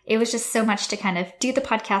it was just so much to kind of do the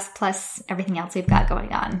podcast plus everything else we've got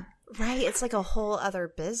going on. Right. It's like a whole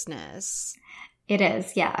other business. It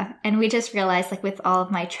is, yeah. And we just realized, like, with all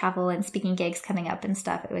of my travel and speaking gigs coming up and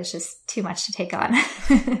stuff, it was just too much to take on.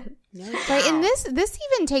 Right, and this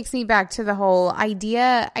even takes me back to the whole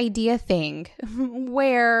idea thing,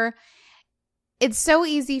 where it's so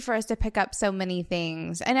easy for us to pick up so many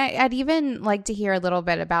things. And I'd even like to hear a little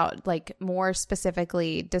bit about, like, more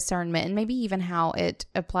specifically discernment, and maybe even how it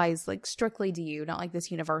applies, like, strictly to you, not like this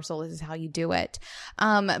universal, this is how you do it.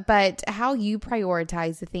 But how you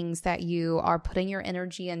prioritize the things that you are putting your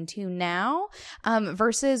energy into now,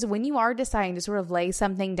 versus when you are deciding to sort of lay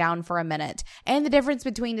something down for a minute, and the difference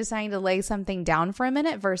between deciding to lay something down for a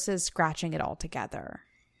minute versus scratching it all together.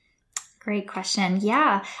 Great question.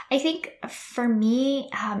 Yeah, I think for me,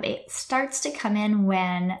 it starts to come in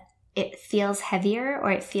when it feels heavier,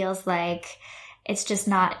 or it feels like it's just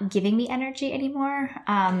not giving me energy anymore.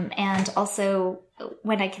 And also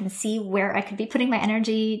when I can see where I could be putting my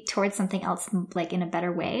energy towards something else, like in a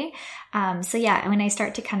better way. So yeah, when I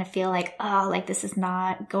start to kind of feel like, oh, like this is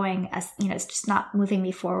not going as, it's just not moving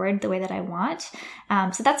me forward the way that I want.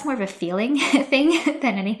 So that's more of a feeling thing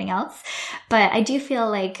than anything else. But I do feel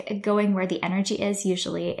like going where the energy is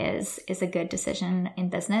usually is a good decision in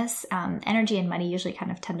business. Energy and money usually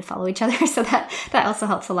kind of tend to follow each other. So that also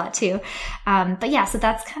helps a lot too. But yeah, so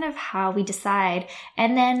that's kind of how we decide.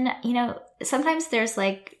 And then, sometimes there's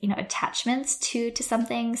like, attachments to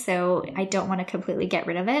something. So I don't want to completely get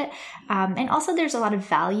rid of it. And also there's a lot of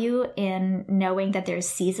value in knowing that there's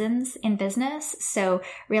seasons in business. So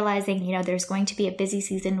realizing, there's going to be a busy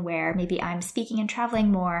season where maybe I'm speaking and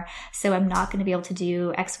traveling more. So I'm not going to be able to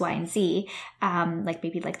do X, Y, and Z, like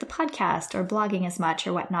maybe like the podcast or blogging as much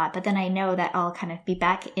or whatnot. But then I know that I'll kind of be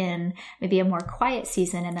back in maybe a more quiet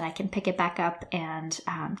season, and then I can pick it back up and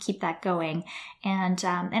keep that going. And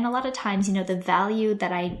a lot of times, the value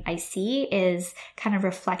that I see is kind of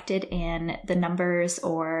reflected in the numbers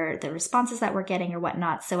or the responses that we're getting or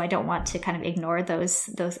whatnot. So I don't want to kind of ignore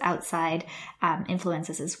those outside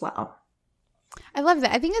influences as well. I love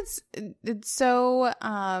that. I think it's so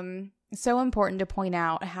so important to point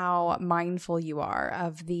out how mindful you are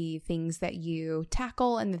of the things that you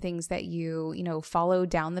tackle and the things that you follow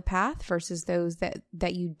down the path versus those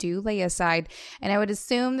that you do lay aside. And I would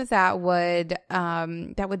assume that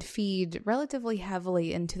would feed relatively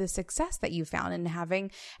heavily into the success that you found in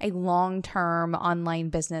having a long-term online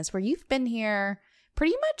business where you've been here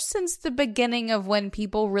pretty much since the beginning of when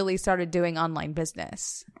people really started doing online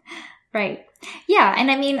business. Right. Yeah.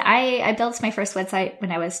 And I mean, I built my first website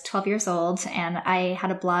when I was 12 years old, and I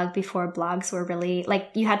had a blog before blogs were really like,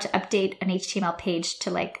 you had to update an HTML page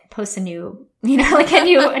to like post a new, a new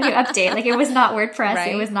update. Like it was not WordPress.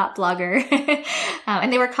 Right. It was not Blogger.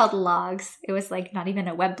 And they were called logs. It was like not even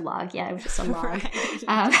a web blog. Yeah. It was just a log.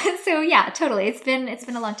 Right. So yeah, totally. It's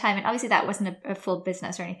been a long time. And obviously that wasn't a full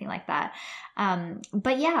business or anything like that.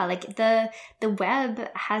 But yeah, like the web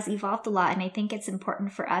has evolved a lot, and I think it's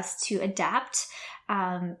important for us to adapt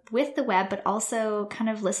with the web, but also kind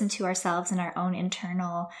of listen to ourselves and our own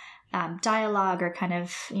internal dialogue, or kind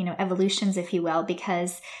of, evolutions, if you will,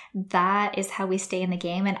 because that is how we stay in the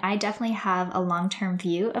game. And I definitely have a long-term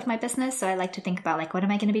view of my business. So I like to think about like, what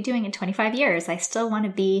am I going to be doing in 25 years? I still want to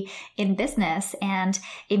be in business, and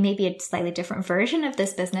it may be a slightly different version of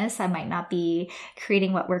this business. I might not be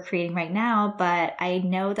creating what we're creating right now, but I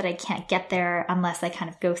know that I can't get there unless I kind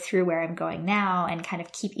of go through where I'm going now and kind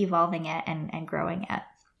of keep evolving it and growing it.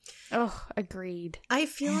 Oh, agreed. I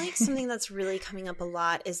feel like something that's really coming up a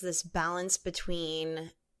lot is this balance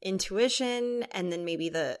between intuition and then maybe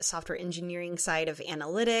the software engineering side of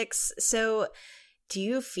analytics. So do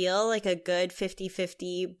you feel like a good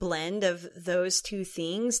 50-50 blend of those two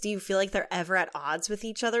things? Do you feel like they're ever at odds with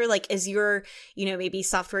each other? Like, is your, maybe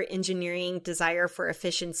software engineering desire for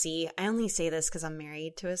efficiency? I only say this because I'm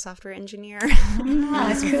married to a software engineer.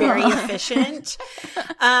 That's cool. Very efficient.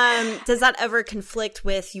 Does that ever conflict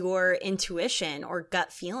with your intuition or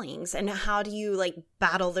gut feelings? And how do you like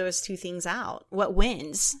battle those two things out? What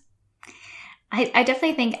wins? I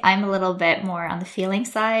definitely think I'm a little bit more on the feeling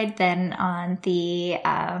side than on the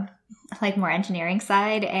like more engineering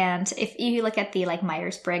side. And if you look at the like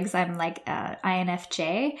Myers-Briggs, I'm like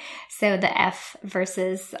INFJ. So the F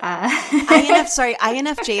versus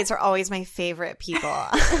INFJs are always my favorite people.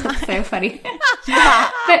 So funny. Yeah.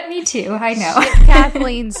 But me too. I know.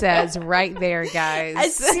 Kathleen says right there,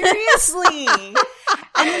 guys. Seriously.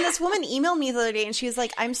 And then this woman emailed me the other day and she was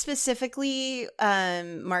like, I'm specifically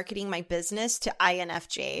marketing my business to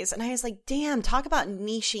INFJs. And I was like, damn, talk about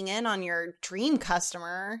niching in on your dream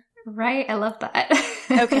customer. Right. I love that.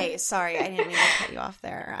 Okay. Sorry. I didn't mean to cut you off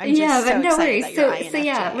there. I'm just so no excited worries. that you're INFJ. So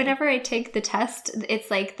yeah, whenever I take the test,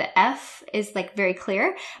 it's like the F is like very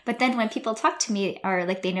clear. But then when people talk to me or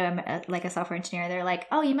like they know I'm like a software engineer, they're like,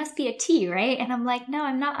 oh, you must be a T, right? And I'm like, no,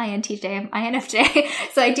 I'm not INTJ. I'm INFJ.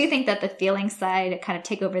 So I do think that the feeling side kind of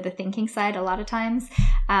take over the thinking side a lot of times.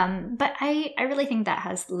 But I really think that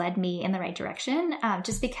has led me in the right direction.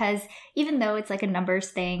 Just because even though it's like a numbers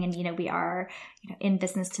thing and, we are in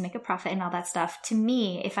business to make a profit and all that stuff, to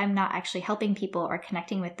me, if I'm not actually helping people or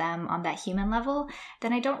connecting with them on that human level,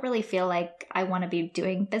 then I don't really feel like I want to be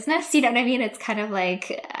doing business. You know what I mean? It's kind of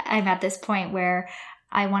like I'm at this point where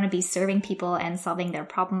I want to be serving people and solving their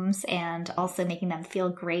problems and also making them feel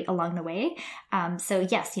great along the way. So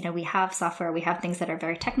yes, we have software, we have things that are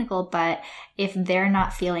very technical, but if they're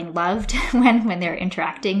not feeling loved when they're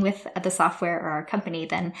interacting with the software or our company,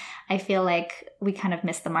 then I feel like we kind of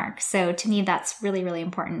miss the mark. So to me, that's really, really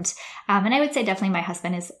important. And I would say definitely my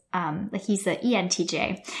husband is, he's the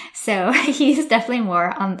ENTJ. So he's definitely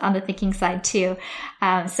more on the thinking side too.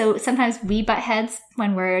 So sometimes we butt heads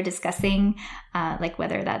when we're discussing, like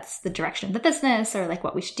whether that's the direction of the business or like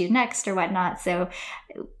what we should do next or whatnot. So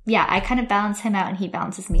yeah, I kind of balance him out and he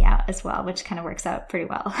balances me out as well, which kind of works out pretty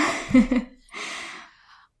well.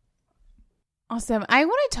 Awesome. I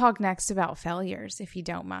want to talk next about failures, if you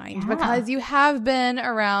don't mind, Yeah. because you have been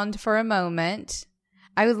around for a moment.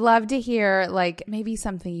 I would love to hear like maybe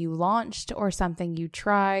something you launched or something you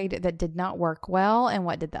tried that did not work well, and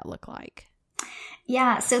what did that look like?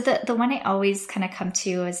 Yeah. So the one I always kind of come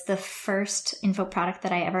to is the first info product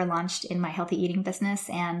that I ever launched in my healthy eating business.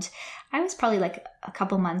 And I was probably like a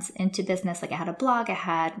couple months into business. Like I had a blog, I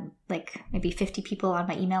had like maybe 50 people on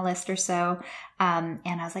my email list or so. And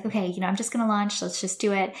I was like, okay, I'm just going to launch. Let's just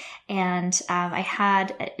do it. And I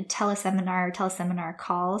had teleseminar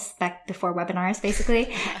calls back before webinars,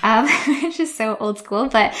 basically, which is so old school.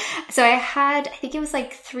 But so I think it was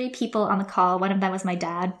like 3 people on the call. One of them was my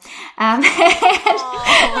dad.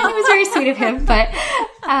 It was very sweet of him. But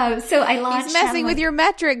so I launched. He's messing with your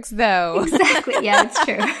metrics, though. Exactly. Yeah, it's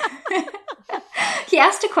true. He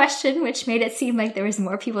asked a question, which made it seem like there was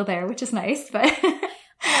more people there, which is nice. But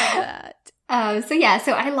that.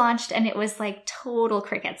 So I launched and it was like total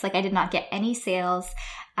crickets. Like I did not get any sales.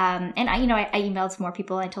 And I emailed more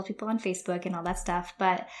people. I told people on Facebook and all that stuff.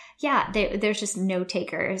 But yeah, there's just no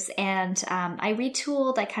takers. And I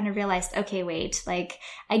retooled. I kind of realized, okay, wait, like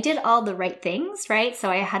I did all the right things, right? So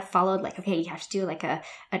I had followed like, okay, you have to do like an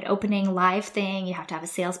opening live thing. You have to have a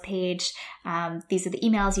sales page. These are the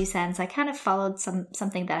emails you send. So I kind of followed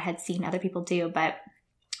something that I had seen other people do, but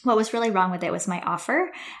what was really wrong with it was my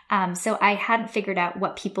offer. So I hadn't figured out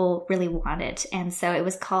what people really wanted. And so it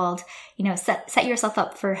was called, set yourself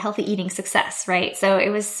up for healthy eating success, right? So it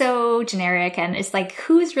was so generic and it's like,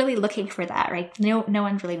 who's really looking for that, right? No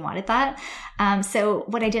one really wanted that. So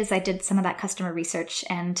what I did is I did some of that customer research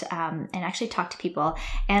and actually talked to people.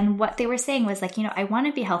 And what they were saying was like, I want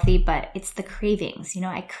to be healthy, but it's the cravings.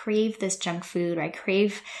 I crave this junk food, or I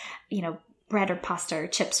crave, bread or pasta or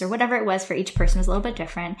chips or whatever it was. For each person was a little bit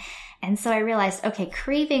different. And so I realized, okay,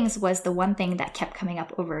 cravings was the one thing that kept coming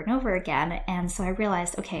up over and over again. And so I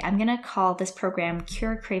realized, okay, I'm going to call this program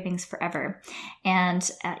Cure Cravings Forever. And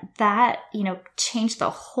that, changed the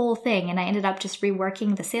whole thing. And I ended up just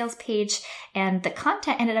reworking the sales page, and the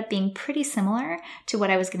content ended up being pretty similar to what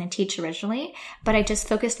I was going to teach originally, but I just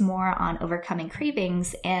focused more on overcoming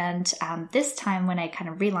cravings. And this time when I kind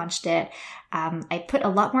of relaunched it, I put a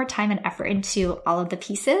lot more time and effort into all of the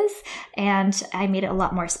pieces, and I made it a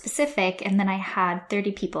lot more specific. And then I had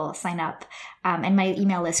 30 people sign up, and my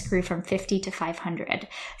email list grew from 50 to 500.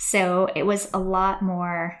 So it was a lot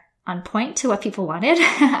more on point to what people wanted.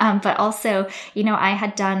 But also, I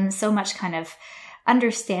had done so much kind of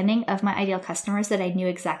understanding of my ideal customers that I knew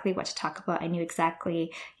exactly what to talk about. I knew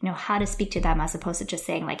exactly, how to speak to them, as opposed to just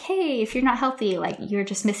saying like, hey, if you're not healthy, like you're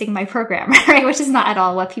just missing my program, right? Which is not at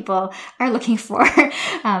all what people are looking for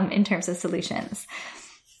in terms of solutions.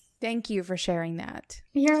 Thank you for sharing that.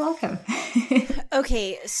 You're welcome.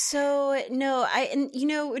 Okay, so no,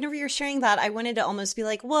 whenever you're sharing that, I wanted to almost be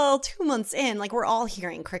like, well, 2 months in, like we're all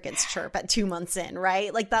hearing crickets chirp at 2 months in,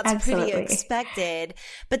 right? Like that's Absolutely. Pretty expected.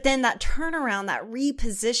 But then that turnaround, that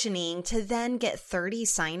repositioning to then get 30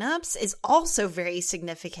 signups is also very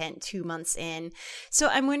significant 2 months in. So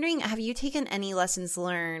I'm wondering, have you taken any lessons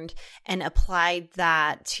learned and applied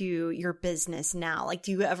that to your business now? Like,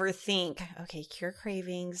 do you ever think, okay, cure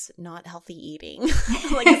cravings, not healthy eating?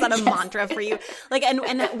 Like, is that a mantra for you? Like, and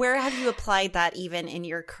where have you applied that even in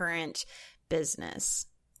your current business?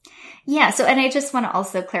 Yeah. So, and I just want to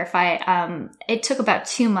also clarify, it took about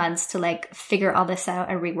 2 months to like figure all this out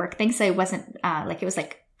and rework things. So it wasn't, it was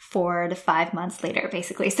like 4 to 5 months later,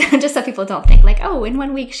 basically. So just so people don't think like, oh, in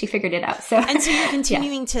 1 week she figured it out. So you're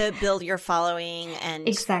continuing to build your following and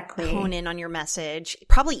exactly hone in on your message,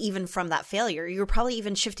 probably even from that failure. You were probably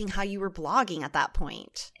even shifting how you were blogging at that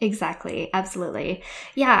point. Exactly. Absolutely.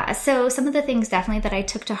 Yeah. So some of the things definitely that I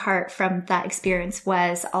took to heart from that experience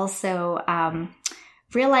was also,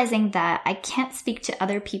 realizing that I can't speak to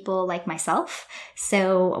other people like myself.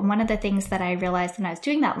 So one of the things that I realized when I was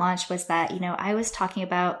doing that launch was that, I was talking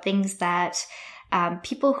about things that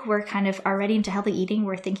people who were kind of already into healthy eating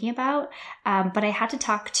were thinking about, but I had to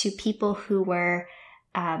talk to people who were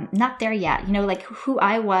not there yet, like who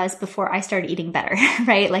I was before I started eating better,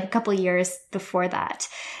 right? Like a couple of years before that.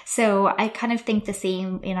 So I kind of think the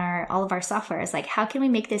same in all of our software is like, how can we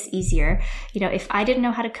make this easier? If I didn't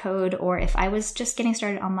know how to code, or if I was just getting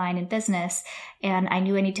started online in business and I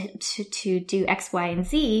knew I needed to do X, Y, and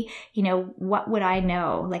Z, what would I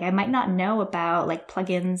know? Like I might not know about like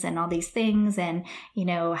plugins and all these things and,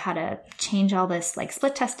 how to change all this like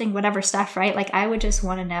split testing, whatever stuff, right? Like I would just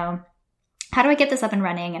want to know, how do I get this up and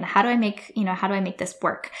running, and how do I make this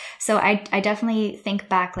work? So I definitely think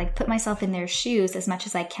back, like put myself in their shoes as much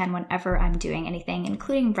as I can whenever I'm doing anything,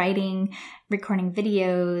 including writing, recording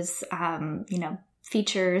videos,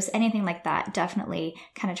 features, anything like that. Definitely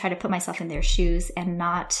kind of try to put myself in their shoes and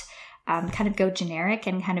not kind of go generic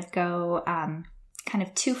and kind of go kind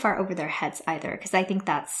of too far over their heads either. Because I think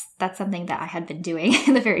that's something that I had been doing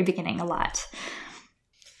in the very beginning a lot.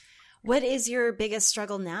 What is your biggest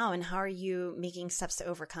struggle now, and how are you making steps to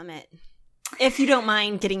overcome it? If you don't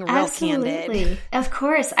mind getting real candid. Of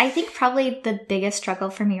course. I think probably the biggest struggle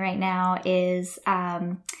for me right now is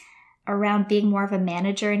around being more of a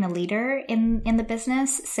manager and a leader in the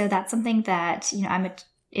business. So that's something that, I'm an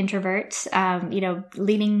introvert.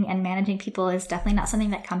 Leading and managing people is definitely not something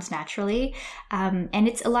that comes naturally. And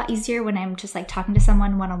it's a lot easier when I'm just like talking to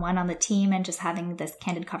someone one-on-one on the team and just having this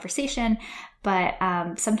candid conversation. But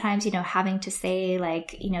sometimes, having to say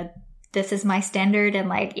like, this is my standard and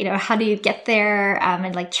like, how do you get there?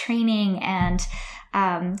 And like training and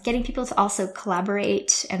getting people to also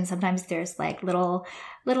collaborate. And sometimes there's like little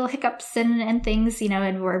hiccups and things,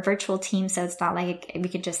 and we're a virtual team. So it's not like we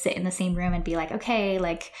could just sit in the same room and be like, okay,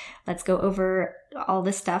 like let's go over all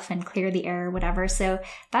this stuff and clear the air, whatever. So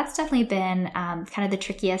that's definitely been kind of the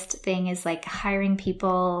trickiest thing, is like hiring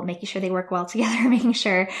people, making sure they work well together, making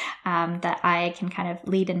sure that I can kind of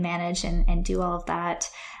lead and manage and do all of that.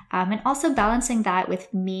 And also balancing that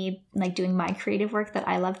with me like doing my creative work that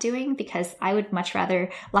I love doing, because I would much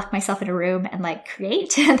rather lock myself in a room and like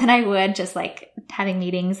create than I would just like having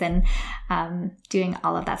meetings and doing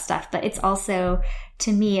all of that stuff. But it's also,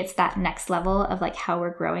 to me, it's that next level of like how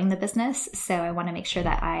we're growing the business. So I want to make sure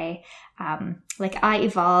that I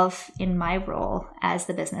evolve in my role as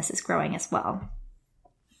the business is growing as well.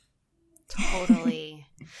 Totally.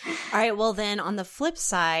 All right. Well, then on the flip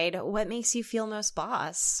side, what makes you feel most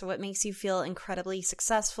boss? What makes you feel incredibly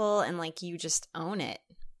successful and like you just own it?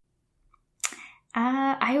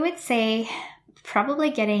 I would say probably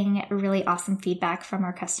getting really awesome feedback from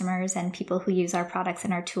our customers and people who use our products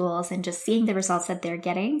and our tools, and just seeing the results that they're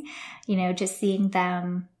getting, just seeing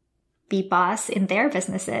them be boss in their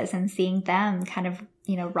businesses and seeing them kind of,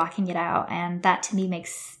 rocking it out. And that to me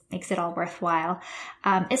makes it all worthwhile.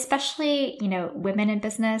 Especially, women in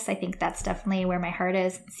business. I think that's definitely where my heart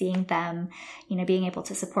is, seeing them, being able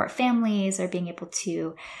to support families, or being able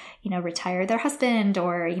to, retire their husband,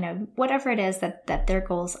 or, whatever it is that their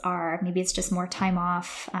goals are. Maybe it's just more time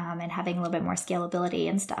off, and having a little bit more scalability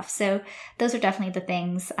and stuff. So those are definitely the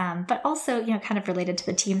things. But also, kind of related to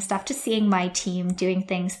the team stuff, just seeing my team doing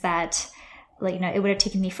things that, like, it would have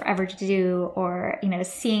taken me forever to do, or,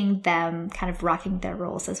 seeing them kind of rocking their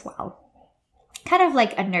roles as well. Kind of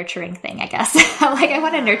like a nurturing thing, I guess. Like, I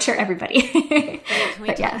want to nurture everybody. Can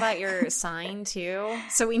we talk about your sign too?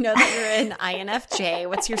 So we know that you're an INFJ.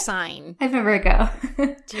 What's your sign? I'm a Virgo.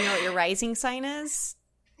 Do you know what your rising sign is?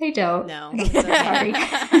 I don't. No. Okay. Sorry.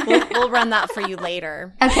 We'll run that for you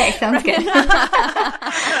later. Okay, sounds good.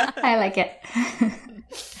 I like it.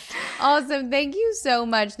 Awesome. Thank you so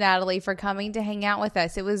much, Nathalie, for coming to hang out with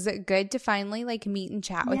us. It was good to finally like meet and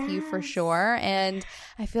chat with you for sure. And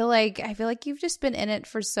I feel like you've just been in it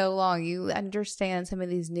for so long. You understand some of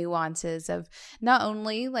these nuances of not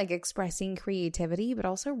only like expressing creativity, but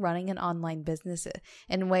also running an online business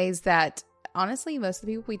in ways that honestly most of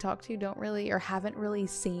the people we talk to don't really, or haven't really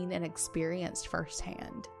seen and experienced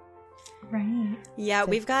firsthand. Right. Yeah,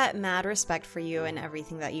 we've got mad respect for you and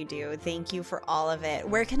everything that you do. Thank you for all of it.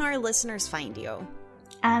 Where can our listeners find you?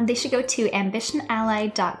 They should go to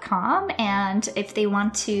ambitionally.com, and if they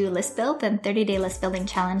want to list build, then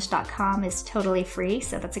 30daylistbuildingchallenge.com is totally free,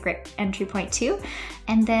 so that's a great entry point too.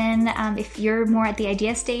 And then if you're more at the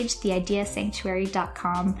idea stage,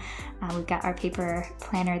 theideasanctuary.com, we've got our paper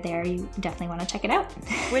planner there. You definitely want to check it out.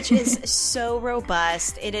 Which is so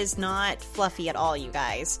robust. It is not fluffy at all, you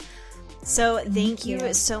guys. So thank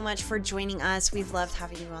you so much for joining us. We've loved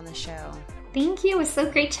having you on the show. Thank you. It was so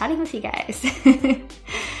great chatting with you guys.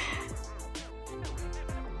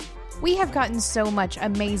 We have gotten so much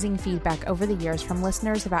amazing feedback over the years from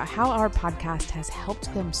listeners about how our podcast has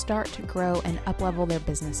helped them start, grow, and up-level their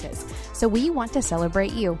businesses. So we want to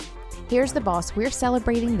celebrate you. Here's the boss we're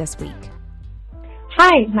celebrating this week.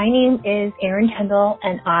 Hi, my name is Erin Kendall,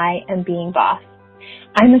 and I am Being Boss.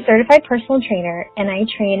 I'm a certified personal trainer, and I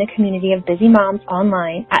train a community of busy moms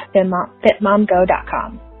online at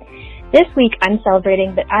fitmomgo.com. This week, I'm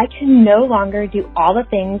celebrating that I can no longer do all the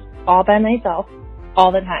things all by myself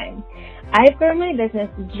all the time. I've grown my business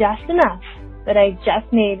just enough that I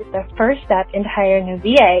just made the first step into hiring a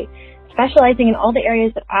VA, specializing in all the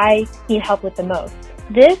areas that I need help with the most.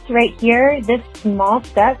 This right here, this small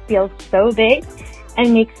step feels so big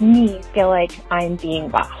and makes me feel like I'm being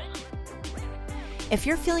boss. If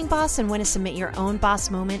you're feeling boss and want to submit your own boss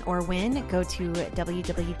moment or win, go to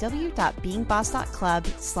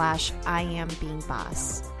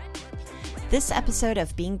www.beingboss.club/IamBeingBoss. This episode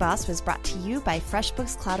of Being Boss was brought to you by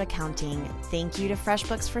FreshBooks Cloud Accounting. Thank you to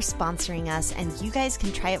FreshBooks for sponsoring us, and you guys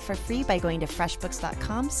can try it for free by going to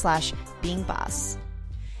freshbooks.com/beingboss.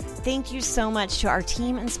 Thank you so much to our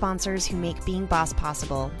team and sponsors who make Being Boss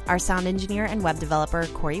possible. Our sound engineer and web developer,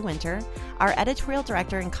 Corey Winter, our editorial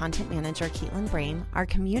director and content manager, Caitlin Brame, our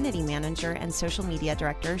community manager and social media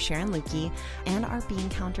director, Sharon Lukey, and our bean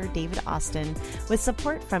counter, David Austin, with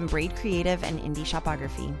support from Braid Creative and Indie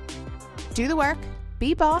Shopography. Do the work,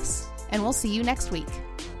 be boss, and we'll see you next week.